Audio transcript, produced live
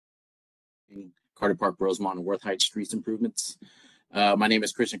Carter Park, Rosemont, and Worth Heights streets improvements. My name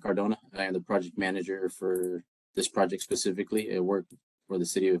is Christian Cardona. I am the project manager for this project specifically. I work for the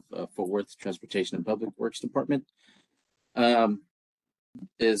City of Fort Worth Transportation and Public Works Department.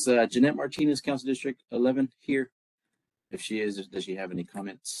 Is Jeanette Martinez, Council District 11 here? If she is, does she have any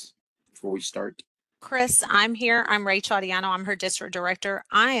comments before we start? Chris, I'm here. I'm Rachel Adiano. I'm her district director.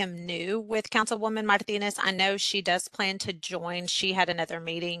 I am new with Councilwoman Martinez. I know she does plan to join. She had another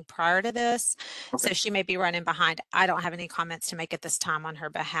meeting prior to this, so she may be running behind. I don't have any comments to make at this time on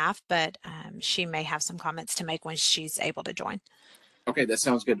her behalf, but she may have some comments to make when she's able to join. Okay, that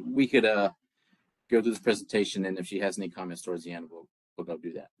sounds good. We could go through this presentation, and if she has any comments towards the end, we'll go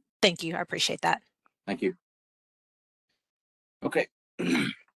do that. Thank you. I appreciate that. Thank you. Okay.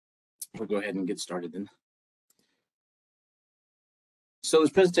 We'll go ahead and get started then. So this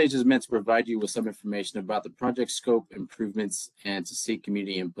presentation is meant to provide you with some information about the project scope, improvements, and to seek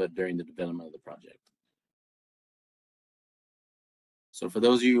community input during the development of the project. So for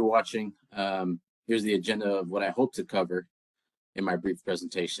those of you watching, here's the agenda of what I hope to cover in my brief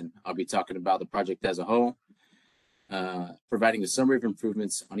presentation. I'll be talking about the project as a whole, providing a summary of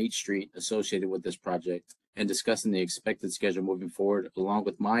improvements on each street associated with this project, and discussing the expected schedule moving forward, along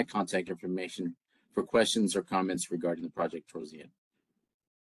with my contact information for questions or comments regarding the project towards the end.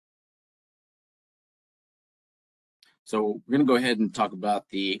 So we're going to go ahead and talk about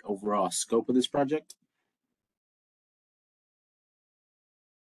the overall scope of this project.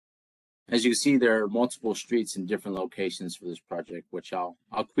 As you can see, there are multiple streets in different locations for this project, which I'll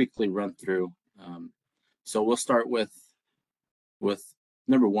quickly run through. So we'll start with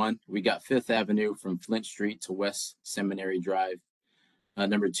number one. We got 5th Avenue from Flint Street to West Seminary Drive.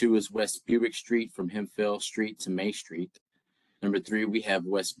 Number 2 is West Buick Street from Hemphill Street to May Street. Number 3, we have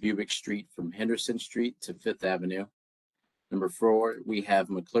West Buick Street from Henderson Street to 5th Avenue. Number 4, we have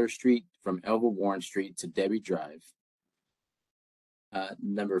McClure Street from Elva Warren Street to Debbie Drive.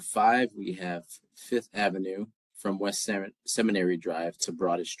 Number 5, we have 5th Avenue from West Seminary Drive to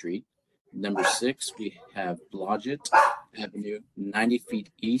Broadest Street. Number 6, we have Blodgett Avenue, 90 feet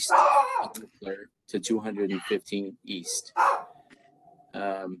east of McClure to 215 east.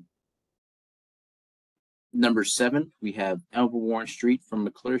 Number 7, we have Elva Warren Street from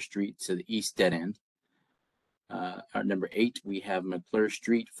McClure Street to the east dead end. Number 8, we have McClure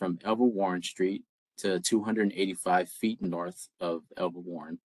Street from Elva Warren Street to 285 feet north of Elva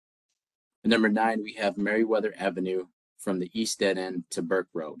Warren. And number 9, we have Meriwether Avenue from the east dead end to Burke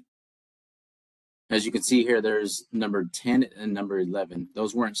Road. As you can see here, there's number 10 and number 11.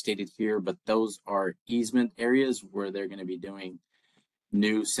 Those weren't stated here, but those are easement areas where they're going to be doing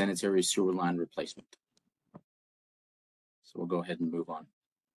new sanitary sewer line replacement. So we'll go ahead and move on.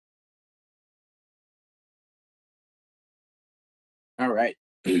 All right.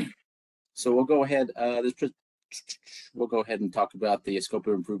 So we'll go ahead. We'll go ahead and talk about the scope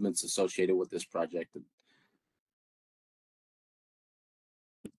of improvements associated with this project.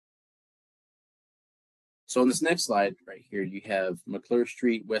 So on this next slide right here, you have McClure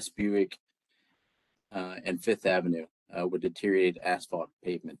Street, West Buick, and 5th Avenue with deteriorated asphalt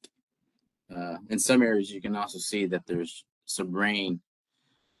pavement. In some areas, you can also see that there's some rain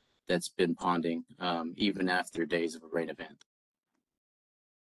that's been ponding even after days of a rain event.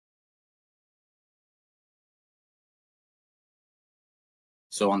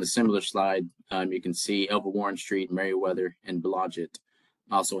 So on the similar slide, you can see Elva Warren Street, Meriwether, and Blodgett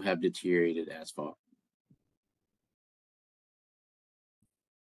also have deteriorated asphalt.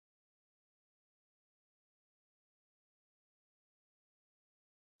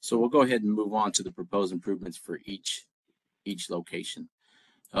 So we'll go ahead and move on to the proposed improvements for each location.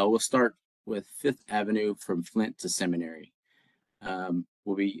 We'll start with 5th Avenue from Flint to Seminary.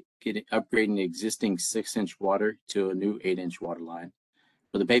 We'll be upgrading the existing 6-inch water to a new 8-inch water line.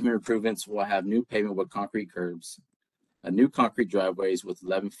 For the pavement improvements, we'll have new pavement with concrete curbs, new concrete driveways with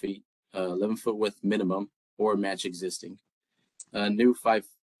 11-foot width minimum or match existing, new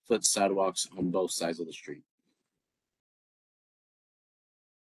 5-foot sidewalks on both sides of the street.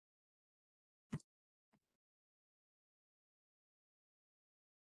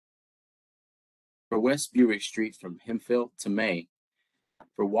 For West Buick Street from Hemphill to May,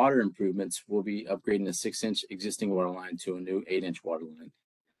 for water improvements, we'll be upgrading the 6-inch existing water line to a new 8-inch water line,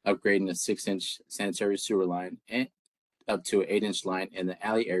 upgrading the 6-inch sanitary sewer line and up to an 8-inch line in the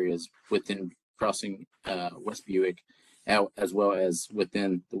alley areas within crossing West Buick, as well as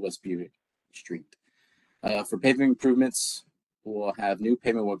within the West Buick Street. For pavement improvements, we'll have new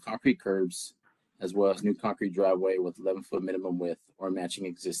pavement with concrete curbs, as well as new concrete driveway with 11-foot minimum width or matching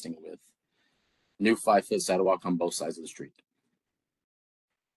existing width. New 5-foot sidewalk on both sides of the street.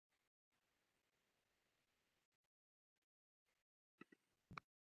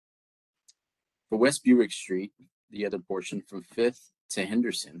 For West Buick Street, the other portion from 5th to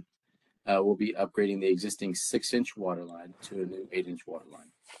Henderson, we'll be upgrading the existing 6-inch water line to a new 8-inch water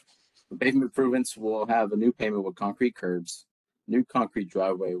line. For pavement improvements, we'll have a new pavement with concrete curbs, new concrete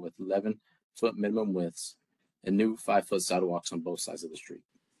driveway with 11-foot minimum widths, and new 5-foot sidewalks on both sides of the street.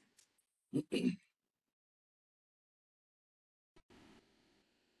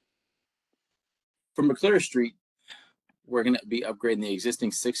 For McClure Street, we're going to be upgrading the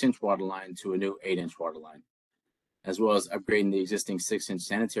existing 6-inch water line to a new 8-inch water line, as well as upgrading the existing 6-inch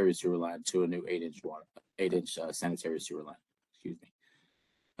sanitary sewer line to a new 8-inch sanitary sewer line. Excuse me.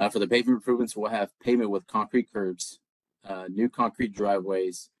 For the pavement improvements, we'll have pavement with concrete curbs, new concrete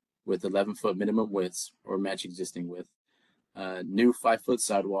driveways with 11-foot minimum widths or match existing width, new 5-foot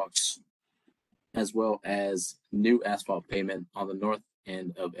sidewalks, as well as new asphalt pavement on the north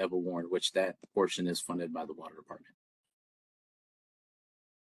end of Eva Warren, which that portion is funded by the water department.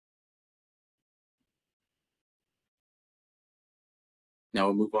 Now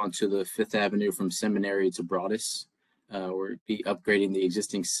we'll move on to the 5th Avenue from Seminary to Broadus. We'll be upgrading the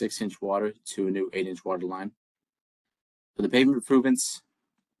existing 6-inch water to a new 8-inch water line. For the pavement improvements,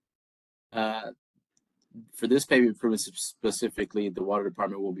 for this pavement improvement specifically, the water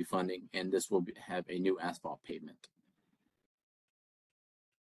department will be funding, and this will have a new asphalt pavement.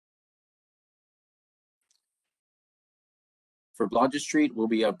 For Blodgett Street, we'll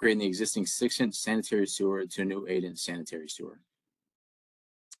be upgrading the existing 6-inch sanitary sewer to a new 8-inch sanitary sewer.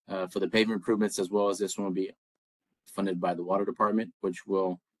 For the pavement improvements, as well as this one will be funded by the water department, which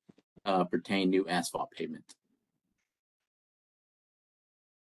will pertain new asphalt pavement.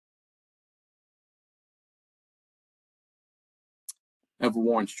 Of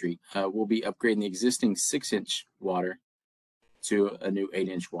Warren Street, we'll be upgrading the existing 6-inch water to a new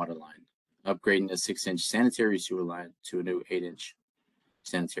 8-inch water line, upgrading the 6-inch sanitary sewer line to a new 8-inch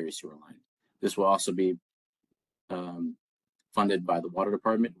sanitary sewer line. This will also be funded by the water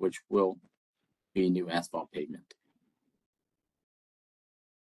department, which will be new asphalt pavement.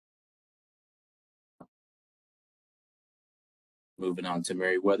 Moving on to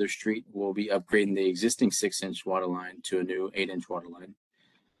Meriwether Street, we'll be upgrading the existing 6-inch water line to a new 8-inch water line.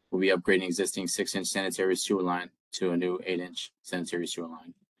 We'll be upgrading existing 6-inch sanitary sewer line to a new 8-inch sanitary sewer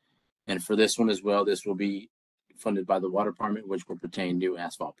line. And for this one as well, this will be funded by the water department, which will pertain new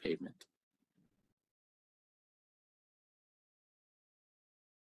asphalt pavement.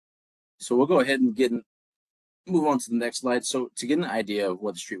 So we'll go ahead and move on to the next slide. So to get an idea of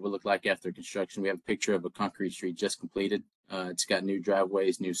what the street will look like after construction, we have a picture of a concrete street just completed. It's got new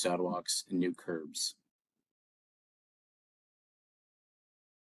driveways, new sidewalks, and new curbs.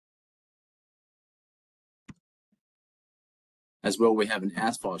 As well, we have an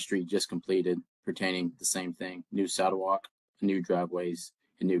asphalt street just completed pertaining the same thing, new sidewalk, new driveways,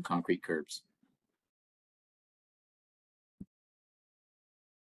 and new concrete curbs.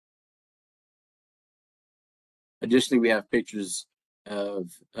 Additionally, we have pictures of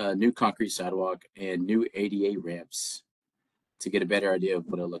new concrete sidewalk and new ADA ramps to get a better idea of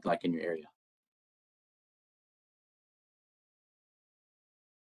what it'll look like in your area.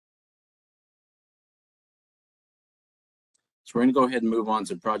 So we're going to go ahead and move on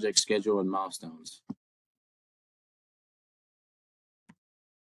to project schedule and milestones.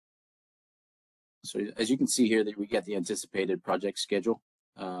 So as you can see here, that we got the anticipated project schedule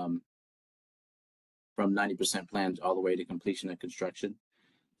from 90% planned all the way to completion of construction.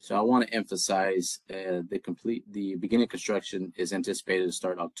 So I want to emphasize the beginning of construction is anticipated to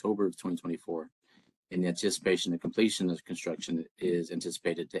start October of 2024, and the anticipation of completion of construction is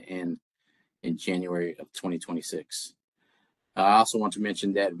anticipated to end in January of 2026. I also want to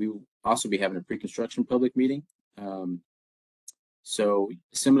mention that we will also be having a pre-construction public meeting. So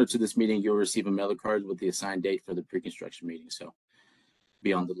similar to this meeting, you'll receive a mailer card with the assigned date for the pre-construction meeting. So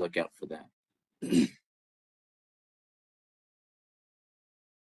be on the lookout for that.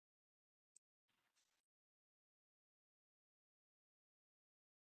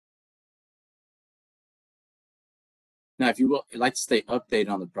 Now, if you would like to stay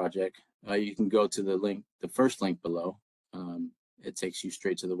updated on the project, you can go to the first link below. It takes you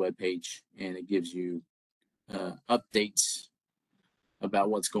straight to the web page, and it gives you updates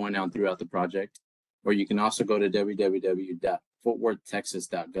about what's going on throughout the project. Or you can also go to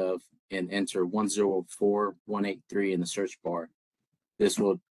www.fortworthtexas.gov and enter 104183 in the search bar. This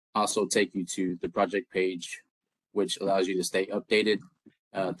will also take you to the project page, which allows you to stay updated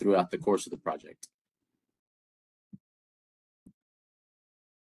throughout the course of the project.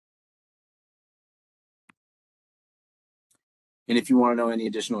 And if you want to know any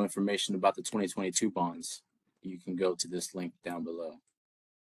additional information about the 2022 bonds, you can go to this link down below.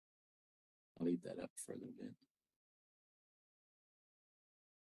 I'll leave that up for a little bit.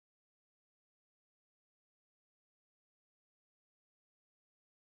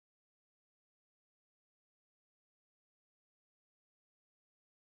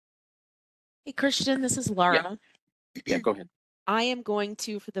 Hey, Christian, this is Yeah, Laura. yeah, go ahead. I am going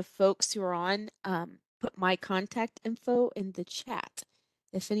to, for the folks who are on, put my contact info in the chat.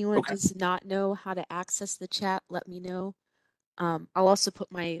 If anyone Okay. does not know how to access the chat, let me know. I'll also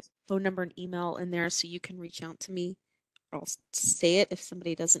put my phone number and email in there so you can reach out to me. I'll say it if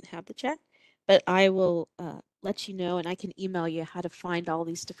somebody doesn't have the chat, but I will let you know and I can email you how to find all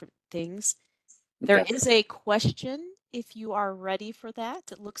these different things. There Okay. is a question if you are ready for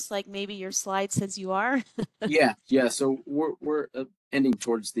that. It looks like maybe your slide says you are. Yeah, yeah. So we're ending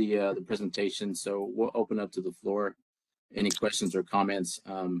towards the presentation, so we'll open up to the floor. Any questions or comments?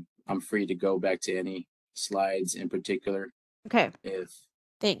 I'm free to go back to any slides in particular Okay, if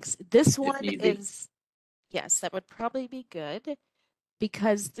thanks. This if one need be. is, yes, that would probably be good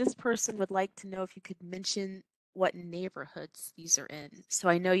because this person would like to know if you could mention what neighborhoods these are in. So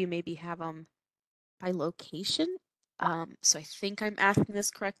I know you maybe have them by location. So I think I'm asking this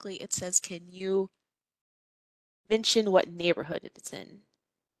correctly. It says, can you mention what neighborhood it's in?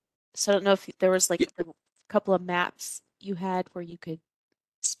 So I don't know if there was Yeah, like a couple of maps you had where you could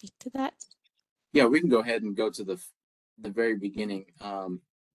speak to that. yeah, we can go ahead and go to the very beginning of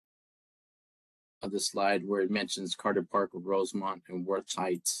the slide where it mentions Carter Park, Rosemont, and Worth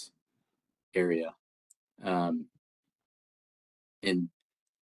Heights area. Um, and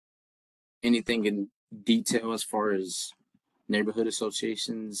anything in detail as far as neighborhood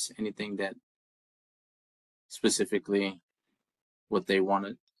associations, anything that specifically what they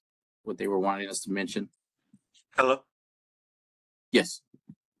wanted, what they were wanting us to mention. Hello. Yes.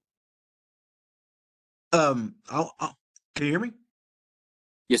 Can you hear me?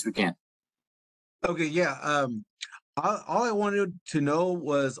 Yes, we can. Okay, yeah. All I wanted to know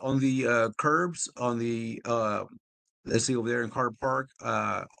was on the curbs on the let's see over there in Carter Park,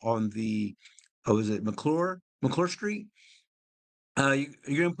 on the was it McClure Street? You're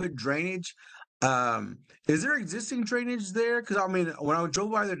gonna put drainage. Um, is there existing drainage there? Because I mean, when I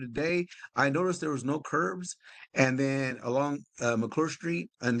drove by there today, I noticed there was no curbs, and then along McClure Street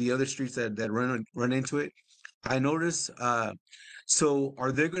and the other streets that run into it, I noticed. So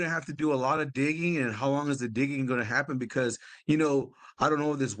are they going to have to do a lot of digging, and how long is the digging going to happen? Because I don't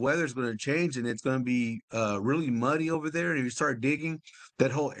know if this weather is going to change, and it's going to be really muddy over there. And if you start digging,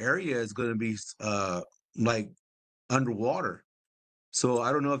 that whole area is going to be like underwater. So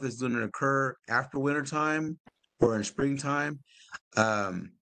I don't know if this is going to occur after winter time or in springtime.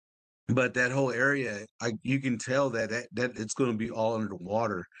 Um, but that whole area, you can tell that it's going to be all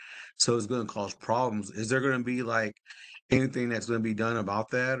underwater, so it's going to cause problems. Is there going to be like anything that's going to be done about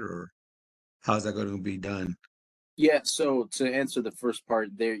that, or how's that going to be done? Yeah, so to answer the first part,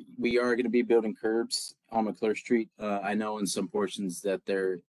 there we are going to be building curbs on McClure Street. I know in some portions that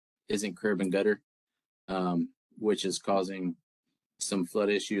there isn't curb and gutter, um, which is causing some flood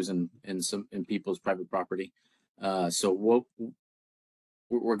issues in some in people's private property. So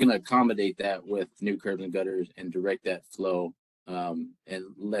we're going to accommodate that with new curb and gutters and direct that flow and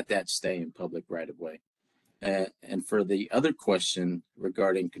let that stay in public right of way. And for the other question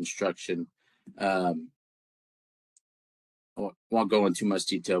regarding construction, I won't go into too much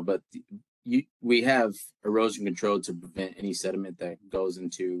detail, but we have erosion control to prevent any sediment that goes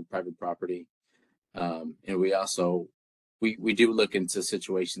into private property. And we also we do look into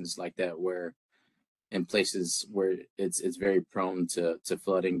situations like that where in places where it's very prone to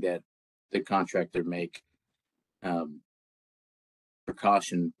flooding that the contractor make um,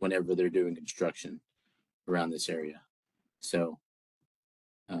 precaution whenever they're doing construction around this area. So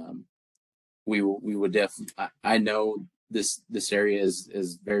um, we would definitely. I know this area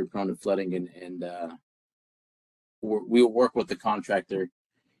is very prone to flooding, and we'll work with the contractor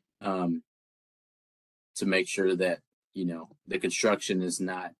um, to make sure that the construction is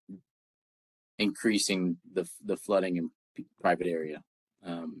not increasing the flooding in private area.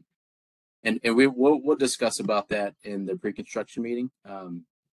 And we'll discuss about that in the pre-construction meeting.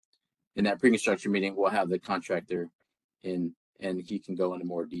 In that pre-construction meeting, we'll have the contractor in, and he can go into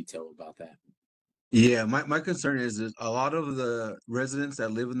more detail about that. Yeah, my concern is a lot of the residents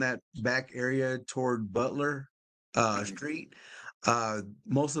that live in that back area toward Butler Mhm. Street,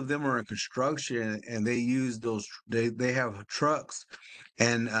 most of them are in construction and they use they have trucks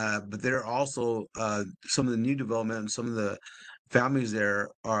and but they're also some of the new development, some of the families there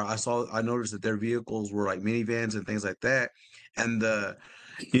are I noticed that their vehicles were like minivans and things like that. And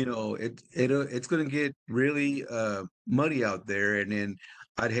it's gonna get really muddy out there, and then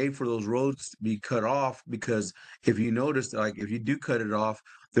I'd hate for those roads to be cut off because if you notice, like if you do cut it off,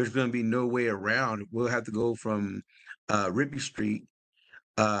 there's going to be no way around. We'll have to go from Rippey Street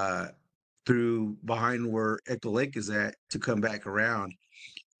uh, through behind where Echo Lake is at to come back around.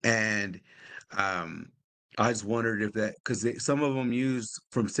 And um, I just wondered if that because some of them use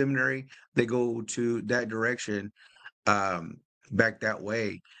from seminary, they go to that direction um, back that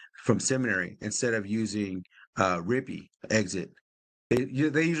way from seminary instead of using Rippey exit. They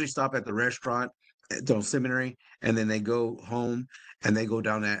usually stop at the restaurant on seminary and then they go home and they go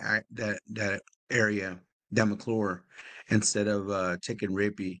down that area down McClure instead of taking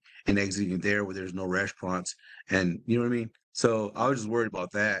Rippey and exiting there where there's no restaurants and you know what I mean. So I was just worried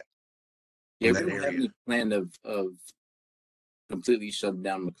about that Yeah, on we that don't have area. any plan of completely shutting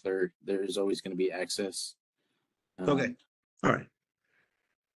down McClure. There's always going to be access. Okay, all right,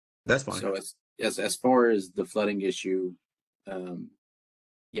 that's fine. So as far as the flooding issue, um,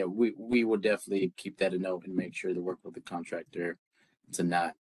 yeah, we will definitely keep that a note and make sure to work with the contractor to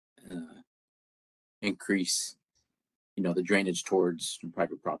not uh, increase, the drainage towards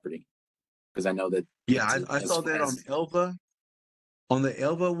private property. Because I know that Yeah, it's I saw that on as Elva. On the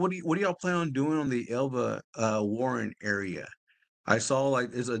Elva, what do y'all plan on doing on the Elva Warren area? I saw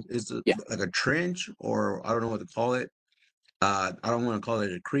like it's a yeah. like a trench or I don't know what to call it. I don't want to call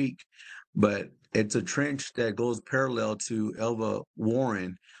it a creek, but it's a trench that goes parallel to Elva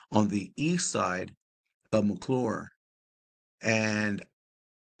Warren on the east side of McClure. And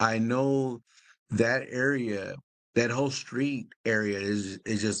I know that area, that whole street area is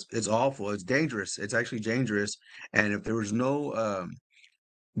just it's awful. It's dangerous. It's actually dangerous. And if there was no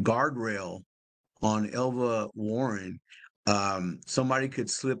guardrail on Elva Warren, somebody could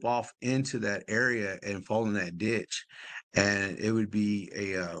slip off into that area and fall in that ditch, and it would be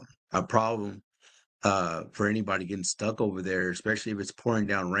a problem for anybody getting stuck over there, especially if it's pouring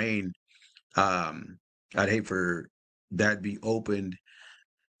down rain. I'd hate for that to be opened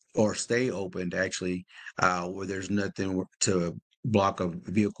or stay opened actually, where there's nothing to block a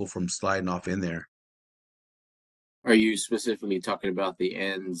vehicle from sliding off in there. Are you specifically talking about the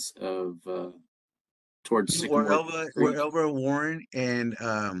ends of towards Sycamore Where Creek? Elva Warren and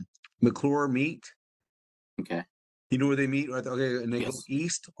McClure meet. Okay. You know where they meet, right? Okay, and they go Yes.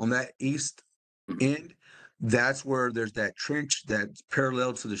 east on that east Mhm. end. That's where there's that trench that's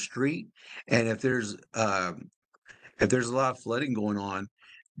parallel to the street. And if there's a lot of flooding going on,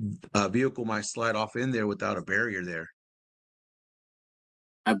 a vehicle might slide off in there without a barrier there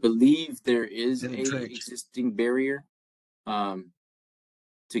I believe there is in the a trench. existing barrier um,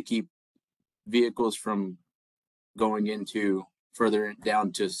 to keep vehicles from going into further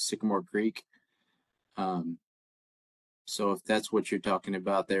down to Sycamore Creek. Um, so if that's what you're talking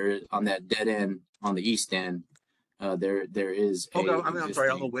about, on that dead end on the east end, there is Okay, a I mean, I'm sorry,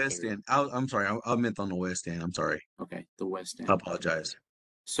 on the existing west barrier. end. I'm sorry, I meant on the west end. I'm sorry. Okay, the west I end. apologize.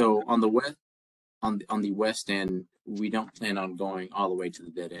 So on the west end, we don't plan on going all the way to the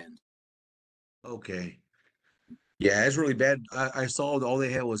dead end. Okay. Yeah, it's really bad. I saw all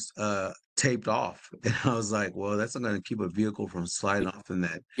they had was taped off. And I was like, well, that's not going to keep a vehicle from sliding off in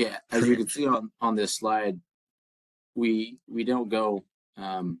that Yeah, as you can trench. see on this slide, we don't go.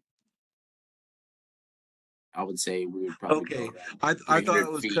 I would say we would probably go Okay. around I thought 300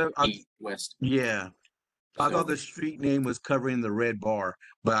 it was feet cut. west. Yeah. I thought So the street name was covering the red bar,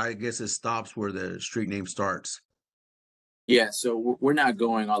 but I guess it stops where the street name starts. yeah, so we're not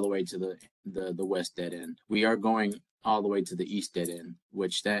going all the way to the west dead end. We are going all the way to the east dead end,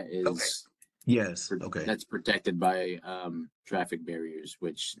 which Okay. is Yes. Okay. that's protected by traffic barriers,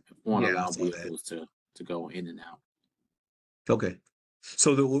 which won't Yeah, I allow saw that. vehicles to go in and out. Okay.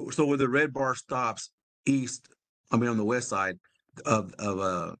 So where the red bar stops east, I mean on the west side of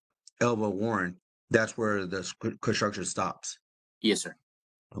Elva Warren, that's where the construction stops. Yes, sir.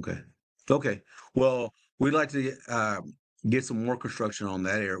 Okay. Okay. Well, we'd like to get some more construction on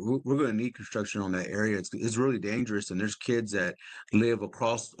that area. We're going to need construction on that area. It's really dangerous, and there's kids that live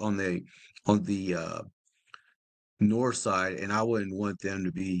across on the north side, and I wouldn't want them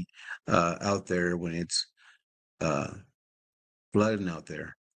to be out there when it's uh, flooding out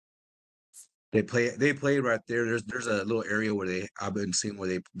there. They play right there. There's a little area where I've been seeing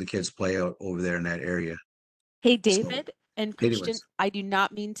where the kids play out over there in that area. Hey, So, David and Christian, anyways, I do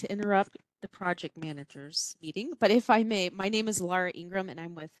not mean to interrupt the project managers meeting, but if I may, my name is Laura Ingram and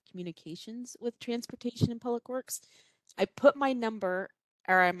I'm with Communications with Transportation and Public Works. I put my number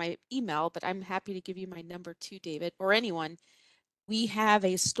or my email, but I'm happy to give you my number too, David, or anyone. We have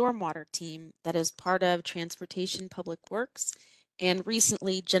a stormwater team that is part of Transportation Public Works. And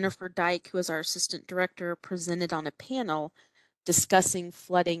recently, Jennifer Dyke, who is our assistant director, presented on a panel discussing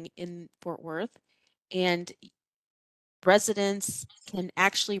flooding in Fort Worth. And residents can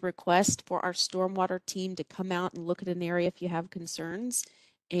actually request for our stormwater team to come out and look at an area if you have concerns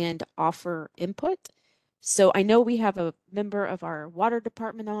and offer input. So I know we have a member of our water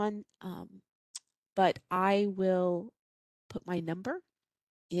department on, but I will put my number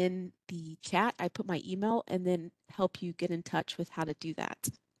in the chat. I put my email and then help you get in touch with how to do that.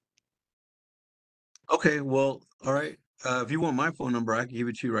 Okay, well, all right. If you want my phone number, I can give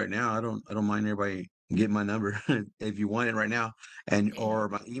it to you right now. I don't mind everybody getting my number if you want it right now, and or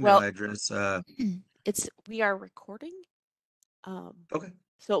my email Well, address. we are recording. Okay.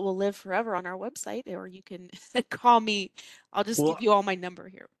 So it will live forever on our website, or you can call me. I'll just Well, give you all my number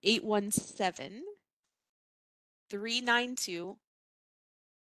here.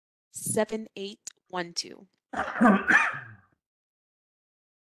 817-392-7812.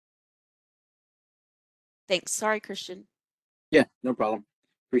 Thanks. Sorry, Christian. Yeah, no problem.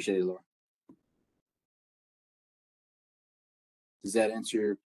 Appreciate it, Laura. Does that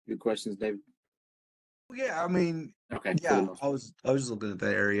answer your questions, David? yeah, I mean, Okay. For the yeah, most I was just looking at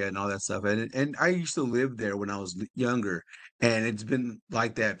that area and all that stuff, and I used to live there when I was younger, and it's been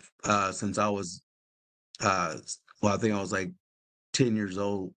like that since I was well, I think I was like 10 years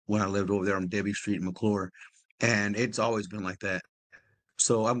old when I lived over there on Debbie Street in McClure, and it's always been like that.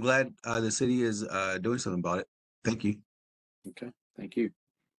 So I'm glad the city is doing something about it. Thank you. Okay, thank you.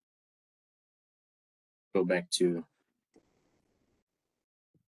 Go back to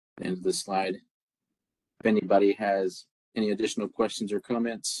the end of the slide. If anybody has any additional questions or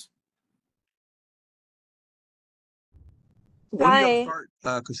comments. When do y'all Hi.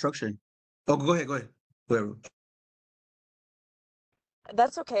 start construction? Oh, go ahead, go ahead. Whatever.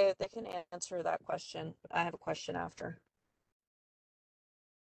 That's okay. They can answer that question. I have a question after.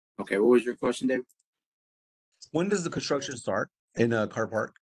 Okay, what was your question, David? When does the construction start in Car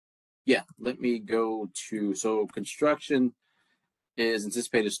Park? Yeah, let me go to, so construction is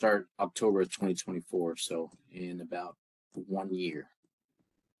anticipated to start October of 2024, so in about 1 year.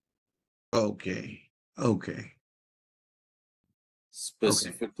 Okay. Okay.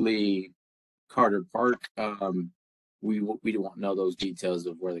 Specifically, Carter Park, we won't know those details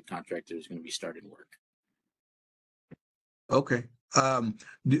of where the contractor is going to be starting work. Okay.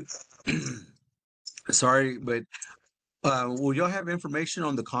 Do, sorry, but will y'all have information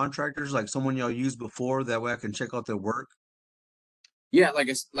on the contractors, like someone y'all used before? That way I can check out their work. Yeah, like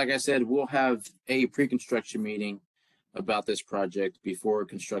I said, we'll have a pre-construction meeting about this project before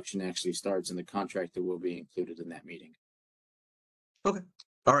construction actually starts, and the contractor will be included in that meeting. Okay.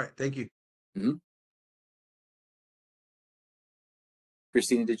 All right. Thank you. Mm-hmm.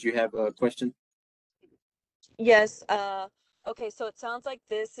 Christina, did you have a question? Yes. Okay. So it sounds like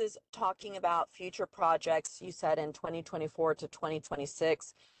this is talking about future projects you said in 2024 to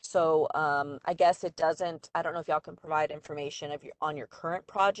 2026. So I guess it doesn't, I don't know if y'all can provide information on your current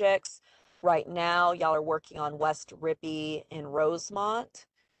projects. Right now, y'all are working on West Rippey in Rosemont.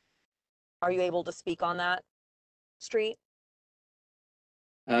 Are you able to speak on that street?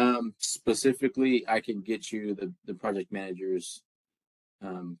 Specifically, I can get you the project manager's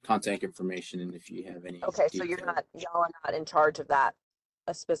contact information, and if you have any Okay, so details. y'all are not in charge of that,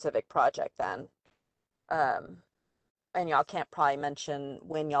 a specific project then. And y'all can't probably mention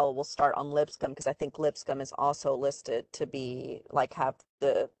when y'all will start on Lipscomb, because I think Lipscomb is also listed to be like have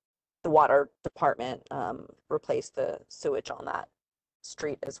the water department replace the sewage on that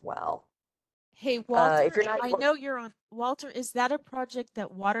street as well. Hey, Walter, If you're not I able, know you're on. Walter, is that a project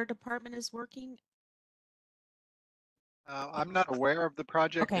that water department is working? I'm not aware of the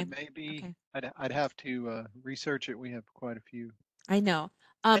project. Okay. It may be. Okay. I'd have to research it. We have quite a few. I know.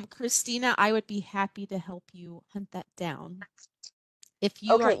 Christina, I would be happy to help you hunt that down. If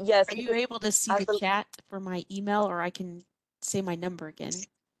you okay, yes, are you able to see the chat for my email, or I can say my number again?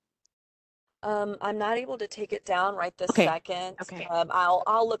 I'm not able to take it down right this Okay. second. Okay.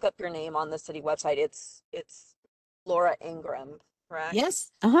 I'll look up your name on the city website. It's Laura Ingram, correct?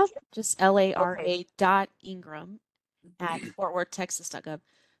 Yes. Just LARA.Ingram at fortworthtexas.gov.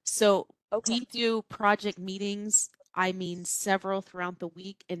 So Okay. we do project meetings. I mean, several throughout the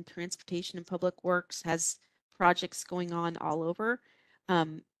week, and Transportation and Public Works has projects going on all over.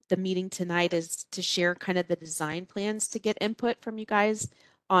 The meeting tonight is to share kind of the design plans to get input from you guys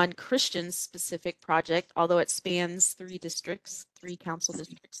on Christian's specific project, although it spans 3 districts, 3 council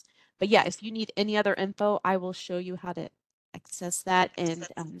districts. But yeah, if you need any other info, I will show you how to access that and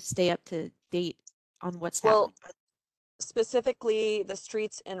stay up to date on what's happening. Specifically the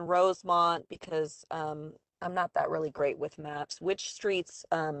streets in Rosemont, because I'm not that really great with maps. Which streets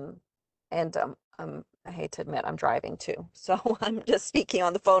And I hate to admit I'm driving too, so I'm just speaking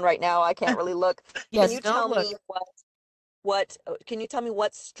on the phone right now. I can't really look. Yes, Can you don't tell look. me can you tell me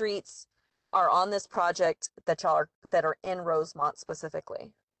what streets are on this project that that are in Rosemont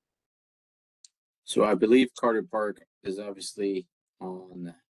specifically? So I believe Carter Park is obviously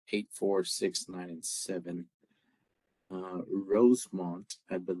on 8, 4, 6, 9, and 7. Rosemont,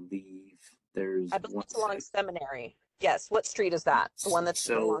 I believe there's I believe one it's along sec. Seminary. Yes, what street is that? The one that's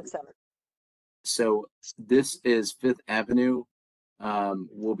along Seminary. So this is Fifth Avenue.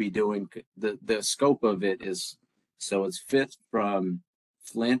 We'll be doing the scope of it is so it's Fifth from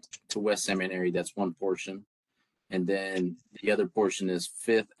Flint to West Seminary. That's one portion, and then the other portion is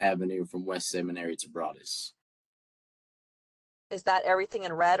Fifth Avenue from West Seminary to Broadus. Is that everything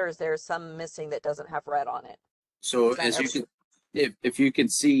in red, or is there some missing that doesn't have red on it? So Is that as you can, if you can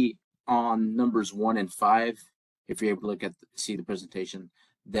see on numbers 1 and 5, if you're able to look at see the presentation,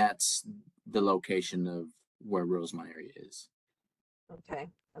 that's the location of where Rosemont area is. Okay,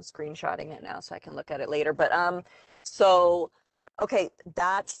 I'm screenshotting it now so I can look at it later. But so okay,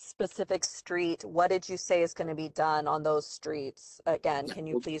 that specific street, what did you say is going to be done on those streets? Again, can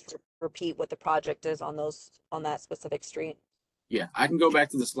you please repeat what the project is on that specific street? Yeah, I can go back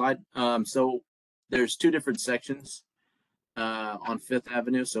to the slide. So there's 2 different sections on Fifth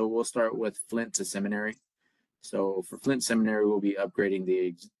Avenue. So we'll start with Flint to Seminary. So for Flint Seminary, we'll be upgrading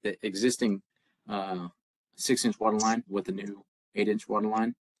the existing 6-inch water line with a new 8-inch water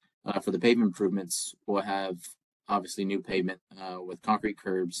line. For the pavement improvements, we'll have obviously new pavement with concrete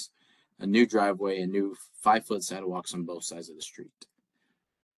curbs, a new driveway, and new 5-foot sidewalks on both sides of the street.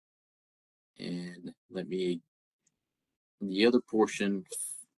 And the other portion,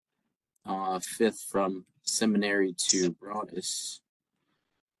 Fifth from Seminary to Broadus.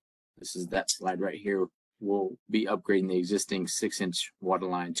 This is that slide right here. We'll be upgrading the existing 6-inch water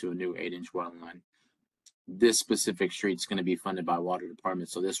line to a new 8-inch water line. This specific street is going to be funded by Water Department,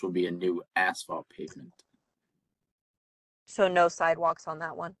 so this will be a new asphalt pavement. So no sidewalks on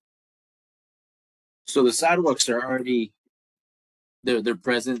that one? So the sidewalks are already they're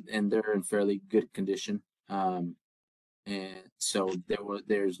present and they're in fairly good condition. And so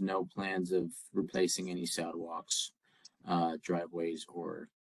there's no plans of replacing any sidewalks, driveways, or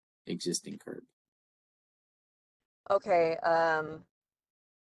existing curb. Okay, I'll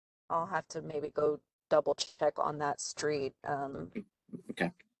have to maybe go double check on that street.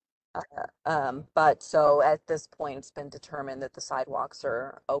 Okay. But so at this point, it's been determined that the sidewalks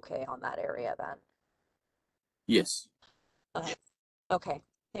are okay on that area then. Yes. Okay,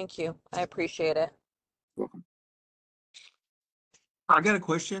 thank you. I appreciate it. Welcome. I got a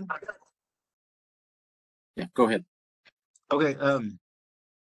question. Yeah, go ahead. Okay,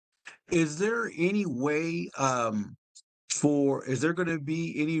 is there any way is there going to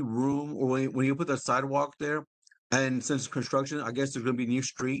be any room, or when you put the sidewalk there, and since construction, I guess there's going to be a new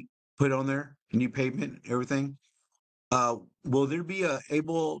street put on there, new pavement, everything. Will there be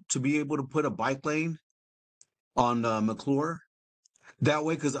able to put a bike lane on McClure? That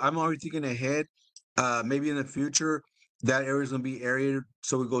way, because I'm already thinking ahead. Maybe in the future, that area is going to be area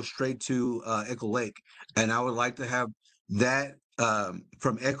so we go straight to Echo Lake, and I would like to have that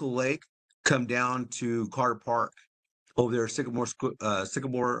from Echo Lake come down to Carter Park over there, Sycamore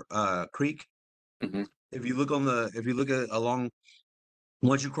Creek. Mhm. If you look at along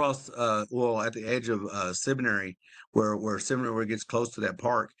once you cross at the edge of Seminary, where Seminary gets close to that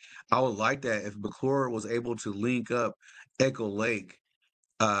park, I would like that if McClure was able to link up Echo Lake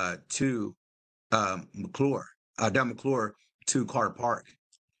to McClure, down McClure to Carter Park,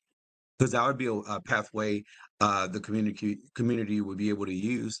 because that would be a pathway the community would be able to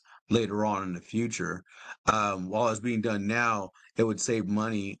use later on in the future. While it's being done now, it would save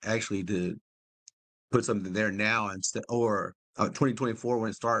money actually to put something there now instead, or 2024 when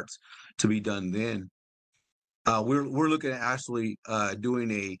it starts to be done then. We're looking at actually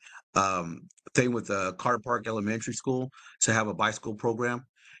doing a thing with Carter Park Elementary School to have a bicycle program,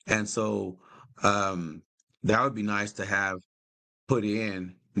 and so that would be nice to have put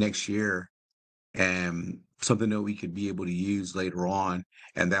in next year, and something that we could be able to use later on.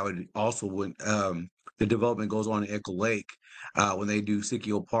 And that would also when the development goes on in Echo Lake, when they do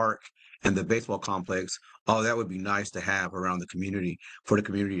Sikio Park and the baseball complex, oh, that would be nice to have around the community, for the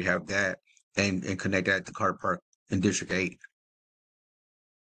community to have that and connect that to Carter Park in District 8.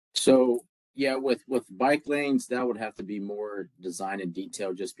 So yeah, with bike lanes, that would have to be more design and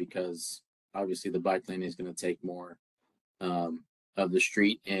detail, just because obviously the bike lane is going to take more of the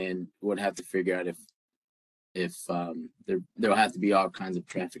street, and would have to figure out if there'll have to be all kinds of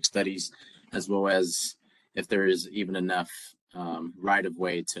traffic studies, as well as if there is even enough right of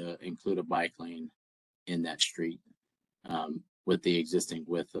way to include a bike lane in that street with the existing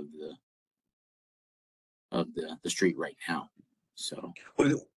width of the street right now. So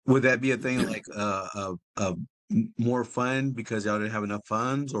would that be a thing like more fun because y'all didn't have enough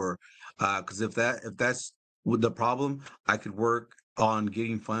funds, or because if that's the problem, I could work on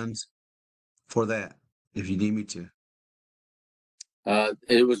getting funds for that if you need me to.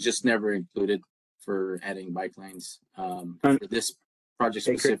 it was just never included for adding bike lanes. For this project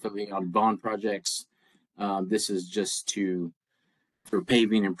specifically on bond projects, this is just for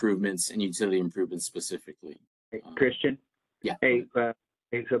paving improvements and utility improvements specifically. Hey, Christian. Yeah. Hey,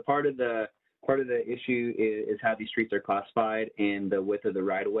 so part of the issue is how these streets are classified and the width of the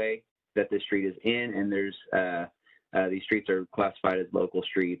right of way that the street is in, and there's these streets are classified as local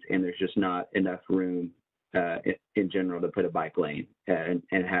streets, and there's just not enough room in general to put a bike lane and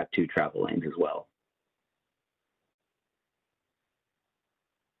have 2 travel lanes as well.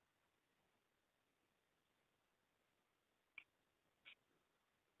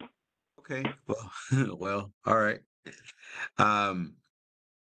 Okay, well, well, all right.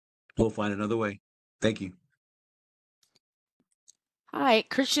 We'll find another way. Thank you. Hi,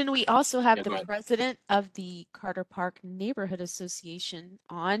 Christian. We also have Yeah, go the ahead. president of the Carter Park Neighborhood Association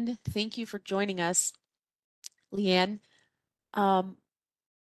on. Thank you for joining us, Leanne. The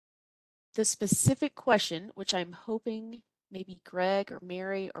specific question, which I'm hoping maybe Greg or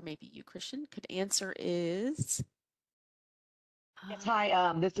Mary or maybe you, Christian, could answer is. Yes,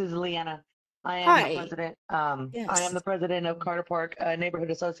 hi, this is Leanna. I am the Hi. president. I am Yes. the president of Carter Park Neighborhood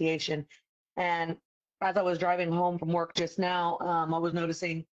Association. And as I was driving home from work just now, I was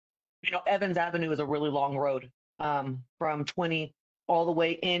noticing, Evans Avenue is a really long road from 20 all the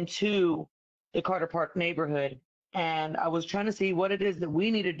way into the Carter Park neighborhood. And I was trying to see what it is that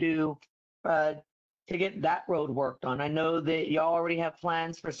we need to do to get that road worked on. I know that y'all already have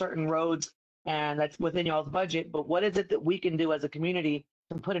plans for certain roads and that's within y'all's budget, but what is it that we can do as a community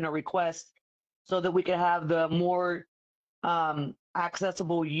to put in a request so that we can have the more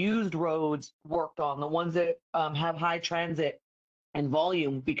accessible used roads worked on, the ones that have high transit and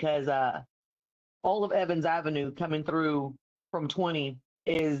volume, because all of Evans Avenue coming through from 20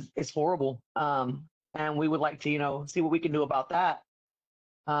 is horrible. And we would like to, see what we can do about that.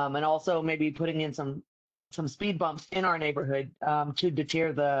 And also maybe putting in some speed bumps in our neighborhood to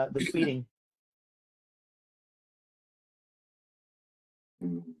deter the speeding.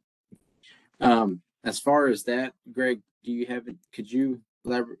 As far as that, Greg, do you have it? Could you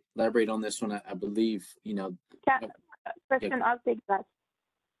elaborate on this one? I believe, Christian, I'll take that.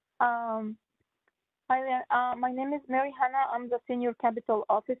 Hi, my name is Mary Hanna. I'm the Senior Capital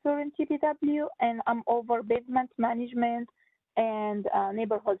Officer in TPW, and I'm over pavement management and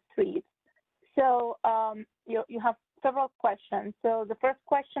neighborhood streets. So you have several questions. So the first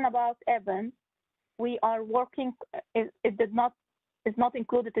question about Evans, we are working, it is not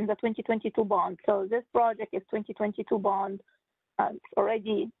included in the 2022 bond. So this project is 2022 bond. It's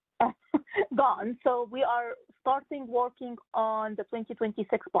already gone. So we are starting working on the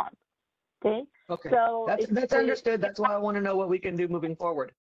 2026 bond. Okay. So that's understood. That's why I want to know what we can do moving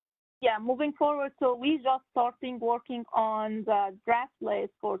forward. Yeah, moving forward. So we just starting working on the draft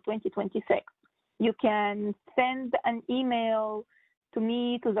list for 2026. You can send an email to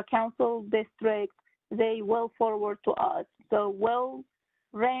me, to the council district. They will forward to us. So we'll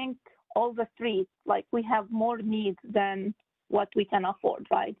rank all the streets. Like, we have more needs than what we can afford,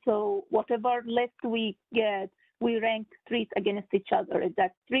 right? So whatever list we get, we rank streets against each other. If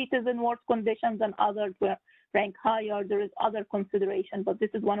that street is in worse condition than others, we rank higher. There is other consideration, but this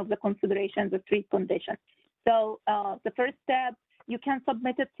is one of the considerations, the street condition. So the first step, you can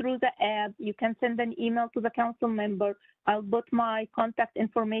submit it through the app. You can send an email to the council member. I'll put my contact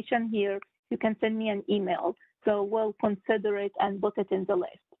information here. You can send me an email. So we'll consider it and put it in the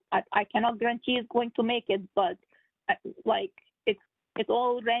list. I cannot guarantee it's going to make it, but like it's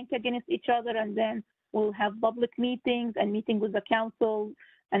all ranked against each other, and then we'll have public meetings and meeting with the council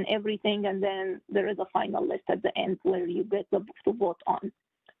and everything, and then there is a final list at the end where you get to vote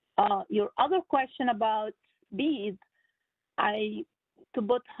on. Your other question about speed, to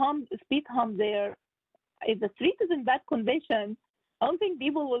put speed hump there, if the street is in bad condition, I don't think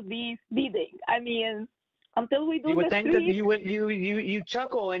people will be speeding. I mean, until we do you would the think street, that you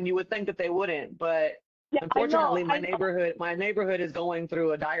chuckle and you would think that they wouldn't, but yeah, unfortunately, my neighborhood is going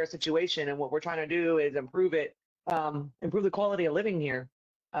through a dire situation, and what we're trying to do is improve the quality of living here.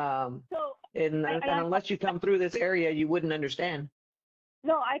 And unless you come through this area, you wouldn't understand.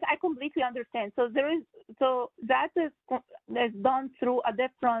 No, I completely understand. So that is done through a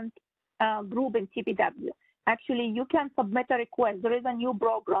different group in TPW. Actually, you can submit a request. There is a new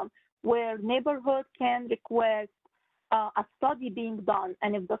program where neighborhood can request a study being done.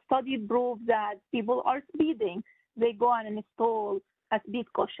 And if the study proves that people are speeding, they go and install a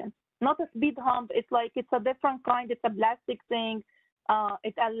speed caution. Not a speed hump. It's a different kind. It's a plastic thing.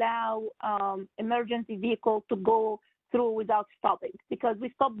 It allows emergency vehicle to go through without stopping, because we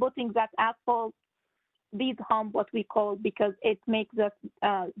stopped putting that asphalt speed hump, what we call, because it makes the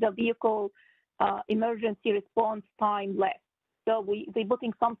vehicle emergency response time less. So they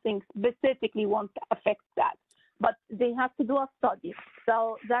putting something specifically won't affect that, but they have to do a study.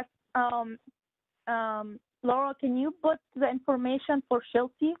 So that's Laura, can you put the information for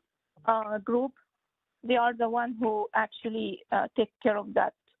Chelsea group? They are the one who actually take care of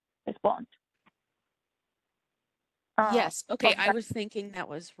that response. Yes. Okay. I that was thinking that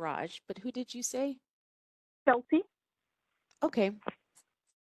was Raj, but who did you say? Chelsea. Okay.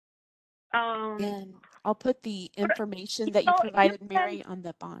 Um, And I'll put the information you that you know, if you provided, send, Mary, on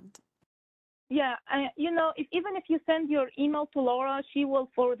the bond. yeah, you know, even if you send your email to Laura, she will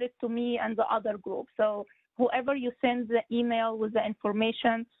forward it to me and the other group. So whoever you send the email with the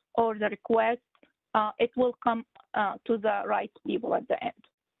information or the request, it will come to the right people at the end.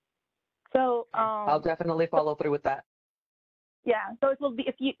 So I'll definitely follow through with that. yeah, so it will be,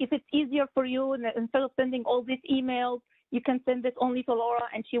 if it's easier for you, and instead of sending all these emails, you can send it only to Laura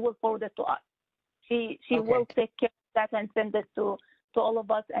and she will forward it to us. She will take care of that and send it to all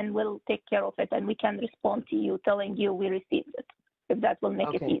of us, and we'll take care of it, and we can respond to you telling you we received it, if that will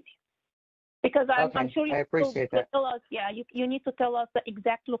make it easy. Because I'm sure you I appreciate will that. tell us, yeah, you need to tell us the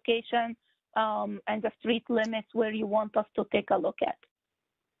exact location and the street limits where you want us to take a look at.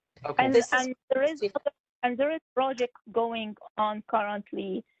 Okay. And there is project going on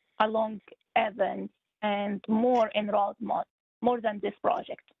currently along Evans and more in Rosemont, more than this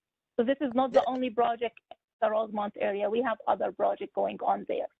project. So this is not the only project in the Rosemont area. We have other projects going on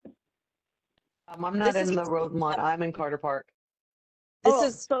there. I'm not in the Rosemont. I'm in Carter Park.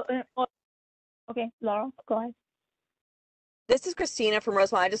 Okay, Laura, go ahead. This is Christina from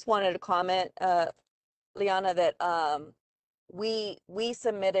Rosemont. I just wanted to comment, Liana, that we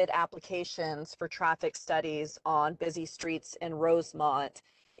submitted applications for traffic studies on busy streets in Rosemont.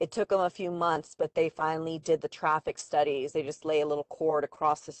 It took them a few months, but they finally did the traffic studies. They just lay a little cord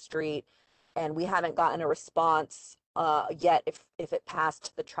across the street, and we haven't gotten a response yet if it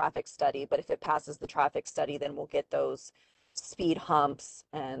passed the traffic study. But if it passes the traffic study, then we'll get those speed humps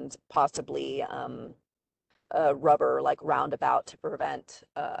and possibly rubber like roundabout to prevent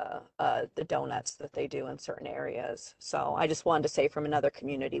the donuts that they do in certain areas. So I just wanted to say from another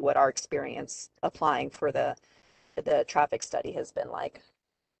community what our experience applying for the traffic study has been like.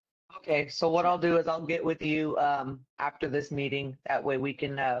 Okay, so what I'll do is I'll get with you after this meeting. That way we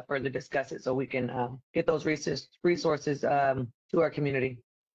can further discuss it, so we can get those resources to our community.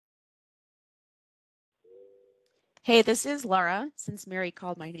 Hey, this is Laura, since Mary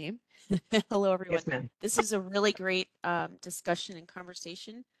called my name. Hello, everyone. Yes, ma'am. This is a really great discussion and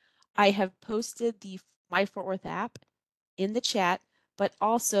conversation. I have posted the My Fort Worth app in the chat, but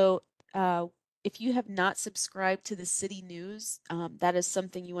also if you have not subscribed to the city news, that is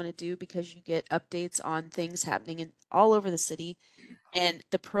something you want to do, because you get updates on things happening all over the city. And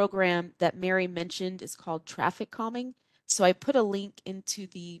the program that Mary mentioned is called Traffic Calming. So I put a link into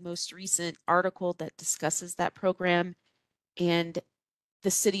the most recent article that discusses that program. And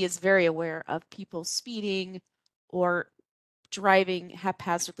the city is very aware of people speeding or driving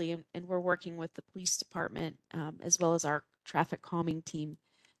haphazardly, and we're working with the police department as well as our traffic calming team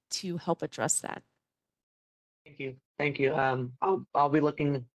to help address that. Thank you. Thank you. I'll be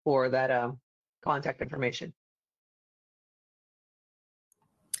looking for that contact information.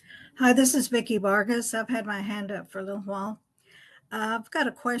 Hi, this is Vicki Vargas. I've had my hand up for a little while. I've got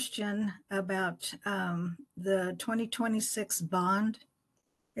a question about the 2026 bond.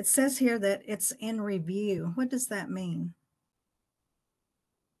 It says here that it's in review. What does that mean?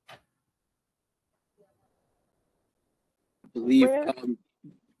 I believe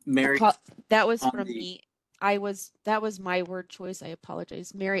Mary. That was from me. That was my word choice. I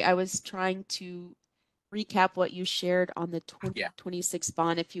apologize. Mary, I was trying to recap what you shared on the 2026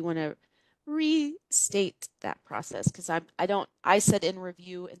 bond. If you want to restate that process, because I said in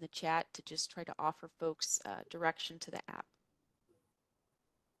review in the chat to just try to offer folks direction to the app.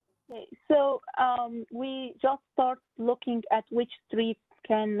 Okay, so we just start looking at which streets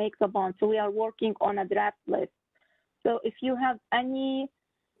can make the bond. So we are working on a draft list. So if you have any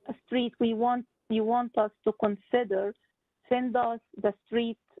street you want us to consider, send us the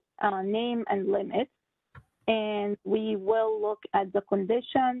street name and limits, and we will look at the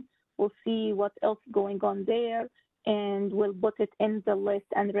condition. we'll see what else going on there, and we'll put it in the list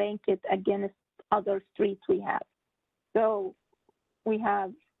and rank it against other streets we have. So we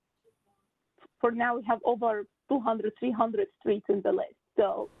have, for now, we have over 200, 300 streets in the list.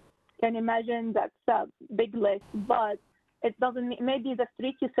 So you can imagine that's a big list, but it doesn't mean, maybe the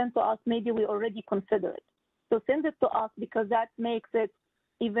street you send to us, maybe we already consider it. So send it to us, because that makes it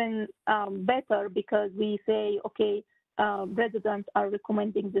even better, because we say, okay, residents are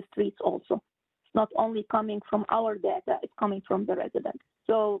recommending the streets also. It's not only coming from our data, it's coming from the residents.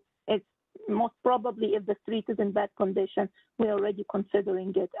 So it's most probably, if the street is in bad condition, we're already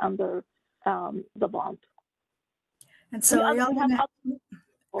considering it under the bond. And so are y'all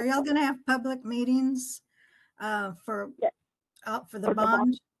We going to have public meetings for Yes. For the For the bond?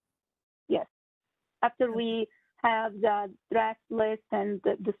 bond. Yes. After we have the draft list and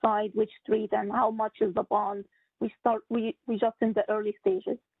decide which street and how much is the bond, we just in the early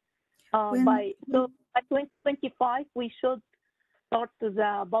stages. By 2025, we should start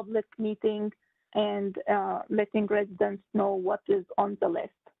the public meeting and letting residents know what is on the list.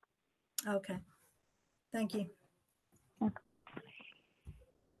 Okay. Thank you.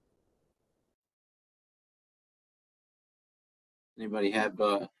 Anybody have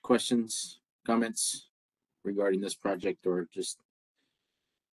questions, comments regarding this project, or just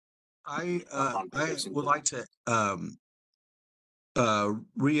I bond projects in would general? like to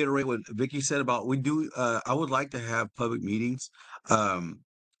reiterate what Vicky said about I would like to have public meetings. I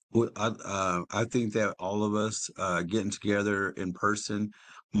think that all of us getting together in person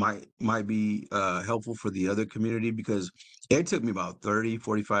might be helpful for the other community, because it took me about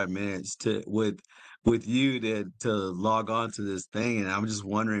 30-45 minutes with you to log on to this thing, and I'm just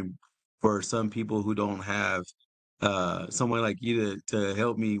wondering, for some people who don't have someone like you to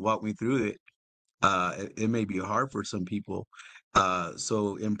help me walk me through it, it may be hard for some people.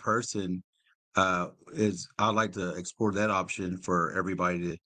 So in person I'd like to explore that option for everybody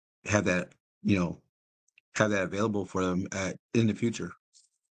to have that, have that available for them in the future.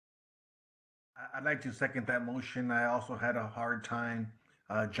 I'd like to second that motion. I also had a hard time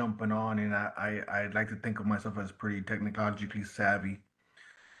jumping on, and I'd like to think of myself as pretty technologically savvy.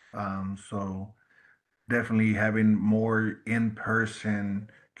 So definitely having more in-person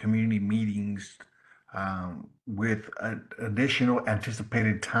community meetings with additional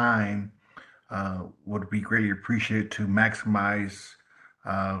anticipated time would be greatly appreciated to maximize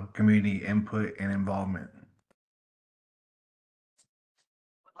community input and involvement.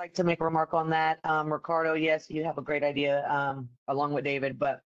 I'd like to make a remark on that. Ricardo, yes, you have a great idea along with David,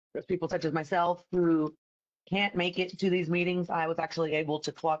 but there's people such as myself who can't make it to these meetings. I was actually able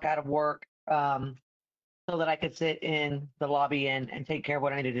to clock out of work so that I could sit in the lobby and take care of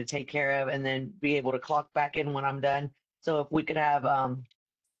what I needed to take care of, and then be able to clock back in when I'm done. So if we could have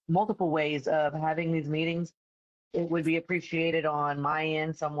multiple ways of having these meetings, it would be appreciated on my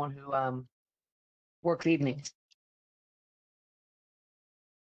end, someone who works evenings.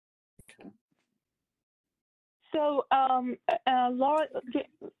 So, Laura,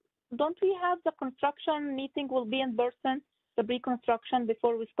 don't we have the construction meeting will be in person, the pre-construction,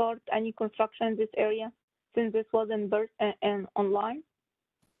 before we start any construction in this area, since this was in person and online?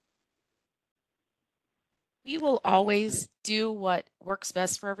 We will always do what works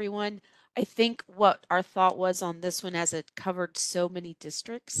best for everyone. I think what our thought was on this one, as it covered so many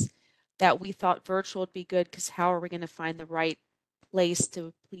districts, that we thought virtual would be good, because how are we going to find the right place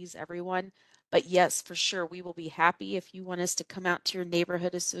to please everyone? But yes, for sure, we will be happy if you want us to come out to your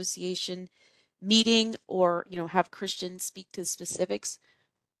neighborhood association meeting, or, have Christian speak to specifics.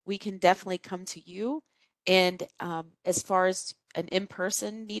 We can definitely come to you. And as far as an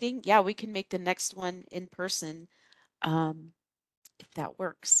in-person meeting, yeah, we can make the next one in person if that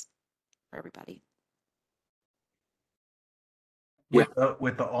works for everybody. Yeah.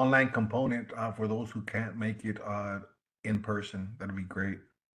 With the online component for those who can't make it in person, that'd be great.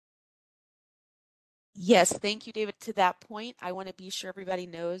 Yes, thank you, David. To that point, I want to be sure everybody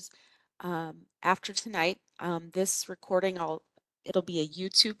knows after tonight, this recording, it'll be a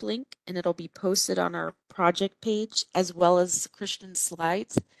YouTube link, and it'll be posted on our project page, as well as Christian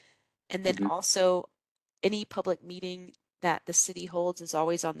slides. And then also, any public meeting that the city holds is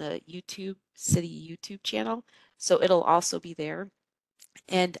always on the city YouTube channel. So it'll also be there.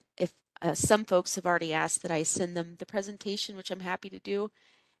 And if some folks have already asked that I send them the presentation, which I'm happy to do,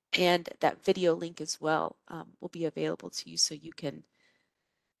 and that video link as well will be available to you, so you can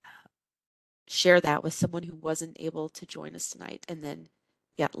share that with someone who wasn't able to join us tonight. And then,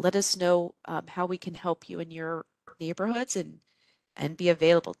 yeah, let us know how we can help you in your neighborhoods, and be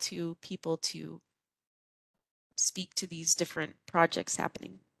available to people to speak to these different projects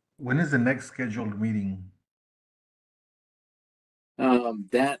happening. When is the next scheduled meeting?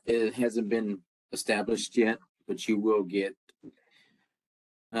 Hasn't been established yet, but you will get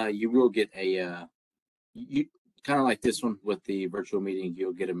a you kind of like this one with the virtual meeting.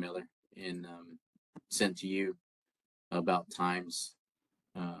 You'll get a mailer and sent to you about times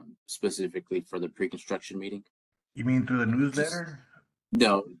specifically for the pre-construction meeting. You mean through the Just newsletter?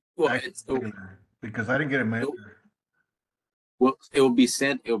 no. Well, Actually, it's regular, because I didn't get a mail. well, it will be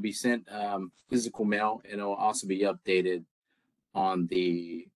sent. It will be sent physical mail, and it will also be updated on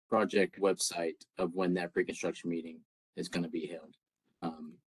the project website of when that pre-construction meeting is going to be held.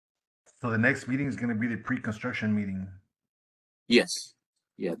 So the next meeting is going to be the pre-construction meeting. Yes,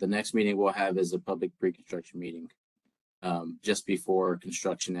 yeah. The next meeting we'll have is a public pre-construction meeting, just before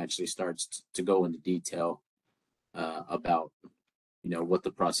construction actually starts to go into detail about what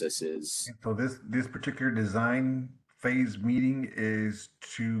the process is. So this particular design phase meeting is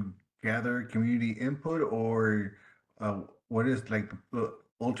to gather community input, or what is like the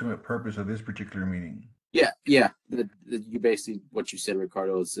ultimate purpose of this particular meeting? Yeah. You basically what you said,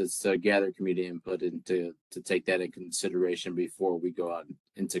 Ricardo, is it's to gather community input and to take that in consideration before we go out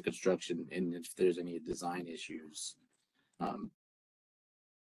into construction, and if there's any design issues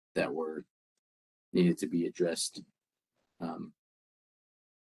that were needed to be addressed.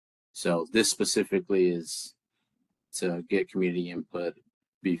 So this specifically is to get community input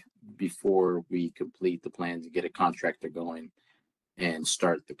before we complete the plan to get a contractor going and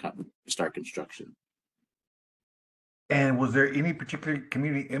start construction. And was there any particular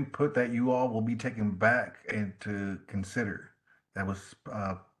community input that you all will be taking back and to consider that was,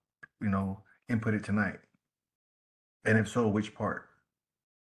 inputted tonight? And if so, which part?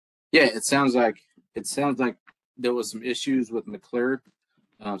 Yeah, it sounds like there was some issues with McClure.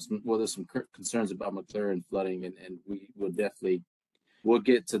 There's some concerns about McClure and flooding, and we'll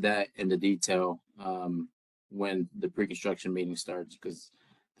get to that in the detail when the pre-construction meeting starts, because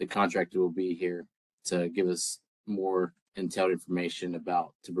the contractor will be here to give us more intel information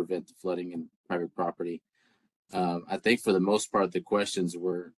to prevent the flooding in private property. I think for the most part, the questions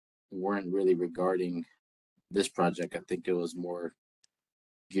weren't really regarding this project. I think it was more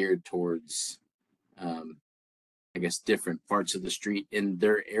geared towards, I guess, different parts of the street in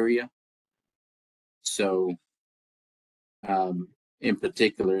their area. So, in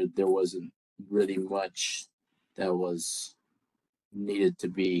particular, there wasn't really much that was needed to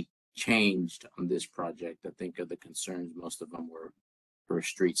be changed on this project. I think of the concerns, most of them were for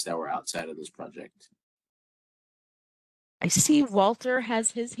streets that were outside of this project. I see Walter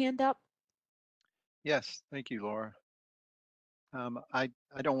has his hand up. Yes, thank you, Laura. I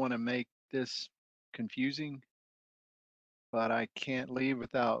don't want to make this confusing, but I can't leave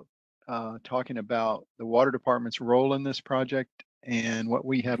without talking about the water department's role in this project and what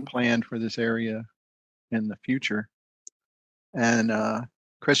we have planned for this area in the future. And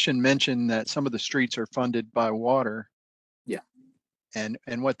Christian mentioned that some of the streets are funded by water. Yeah. And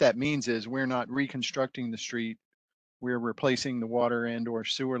what that means is we're not reconstructing the street. We're replacing the water and or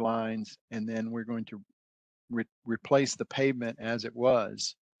sewer lines, and then we're going to replace the pavement as it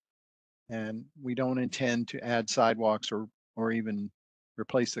was. And we don't intend to add sidewalks or even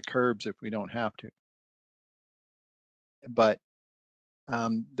replace the curbs if we don't have to. But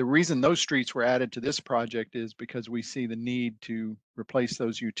the reason those streets were added to this project is because we see the need to replace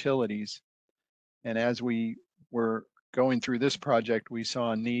those utilities. And as we were going through this project, we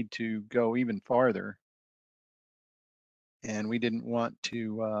saw a need to go even farther. And we didn't want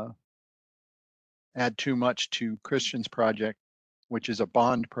to add too much to Christian's project, which is a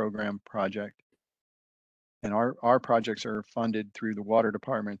bond program project. And our projects are funded through the water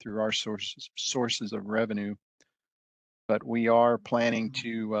department, through our sources of revenue. But we are planning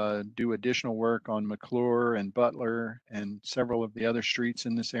to do additional work on McClure and Butler and several of the other streets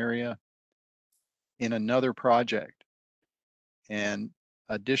in this area in another project. And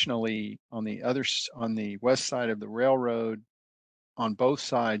additionally, on the west side of the railroad, on both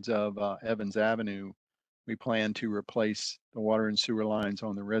sides of Evans Avenue, we plan to replace the water and sewer lines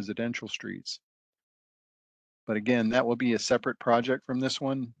on the residential streets. But again, that will be a separate project from this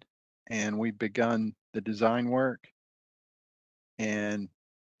one. And we've begun the design work. And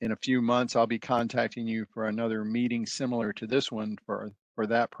in a few months, I'll be contacting you for another meeting similar to this one for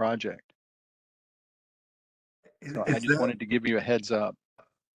that project. So I just wanted to give you a heads up.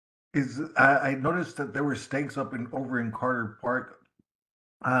 I noticed that there were stakes over in Carter Park.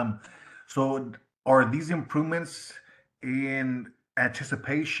 So are these improvements in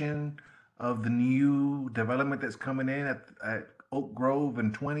anticipation of the new development that's coming in at Oak Grove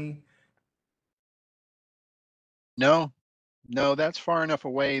and 20? No, No, that's far enough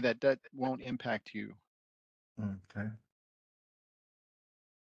away that that won't impact you. Okay.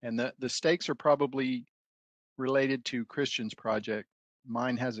 And the stakes are probably related to Christian's project.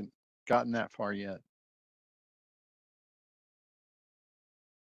 Mine hasn't gotten that far yet.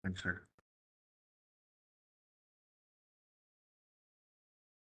 Thanks, sir.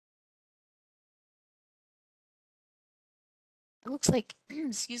 It looks like,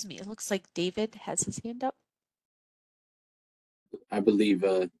 excuse me, it looks like David has his hand up. I believe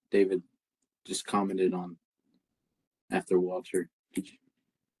David just commented on after Walter.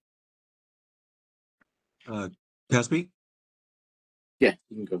 Can I speak? Yeah,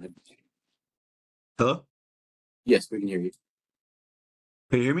 you can go ahead. Hello? Yes, we can hear you.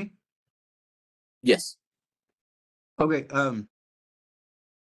 Can you hear me? Yes. Okay.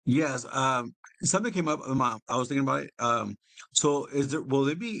 Yes. Something came up. I was thinking about it. So will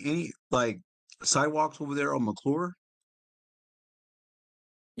there be any like sidewalks over there on McClure?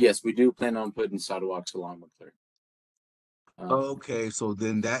 Yes, we do plan on putting sidewalks along McClure. Okay, so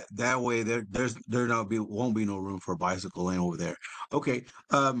then that way there won't be no room for a bicycle lane over there. Okay.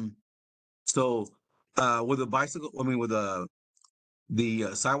 So will the bicycle? I mean, will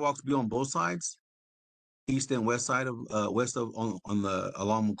the sidewalks be on both sides, east and west side of west of on the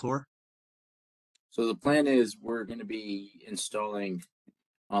along McClure? So the plan is we're going to be installing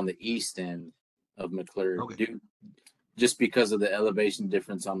on the east end of McClure. Okay. Just because of the elevation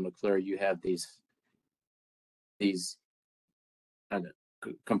difference on McClure, you have these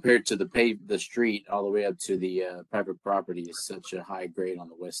compared to the street all the way up to the private property is such a high grade on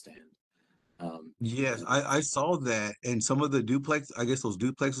the west end. Yes, I saw that, and some of the duplex, I guess those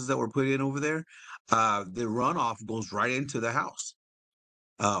duplexes that were put in over there, the runoff goes right into the house,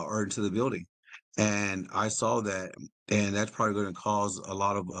 or into the building, and I saw that, and that's probably going to cause a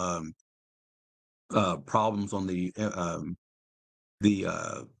lot of problems on the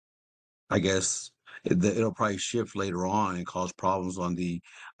I guess it'll probably shift later on and cause problems on the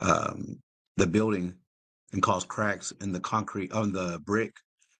building and cause cracks in the concrete on the brick.